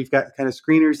episodes as we've got kind of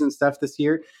screeners and stuff this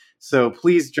year. So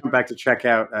please jump back to check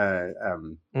out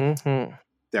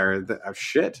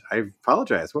shit. I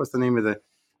apologize. What was the name of the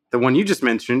one you just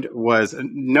mentioned? Was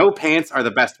No Pants Are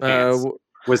the Best Pants. No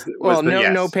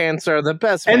Pants Are the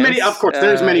Best and Pants. Many, of course,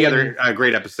 there's many other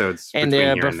great episodes between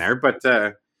here and there, but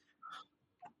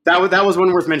that was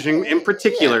one worth mentioning in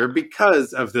particular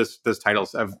because of those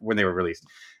titles of when they were released.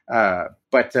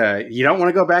 But you don't want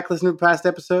to go back listen to the past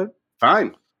episode?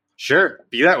 Fine. Sure.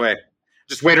 Be that way.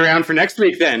 Just wait around for next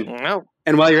week then. No.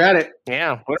 And while you're at it,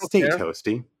 stay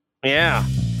toasty. Yeah.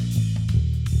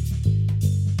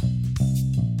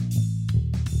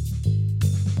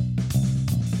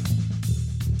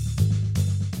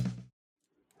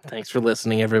 Thanks for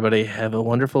listening, everybody. Have a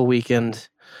wonderful weekend.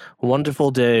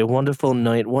 Wonderful day, wonderful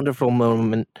night, wonderful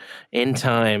moment in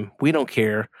time. We don't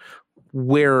care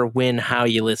where, when, how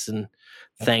you listen.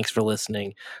 Thanks for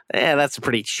listening. That's a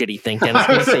pretty shitty thing, Dennis.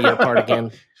 Can you say your part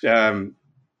again?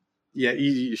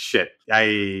 Shit.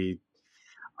 I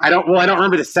don't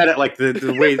remember to set it like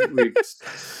the way we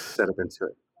set up into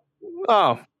it.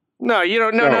 Oh. No, you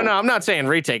don't. No. I'm not saying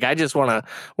retake. I just want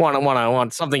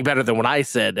something better than what I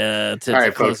said to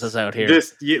close folks, us out here.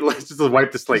 Let's just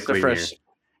wipe the slate clean here.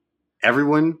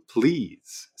 Everyone,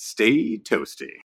 please stay toasty.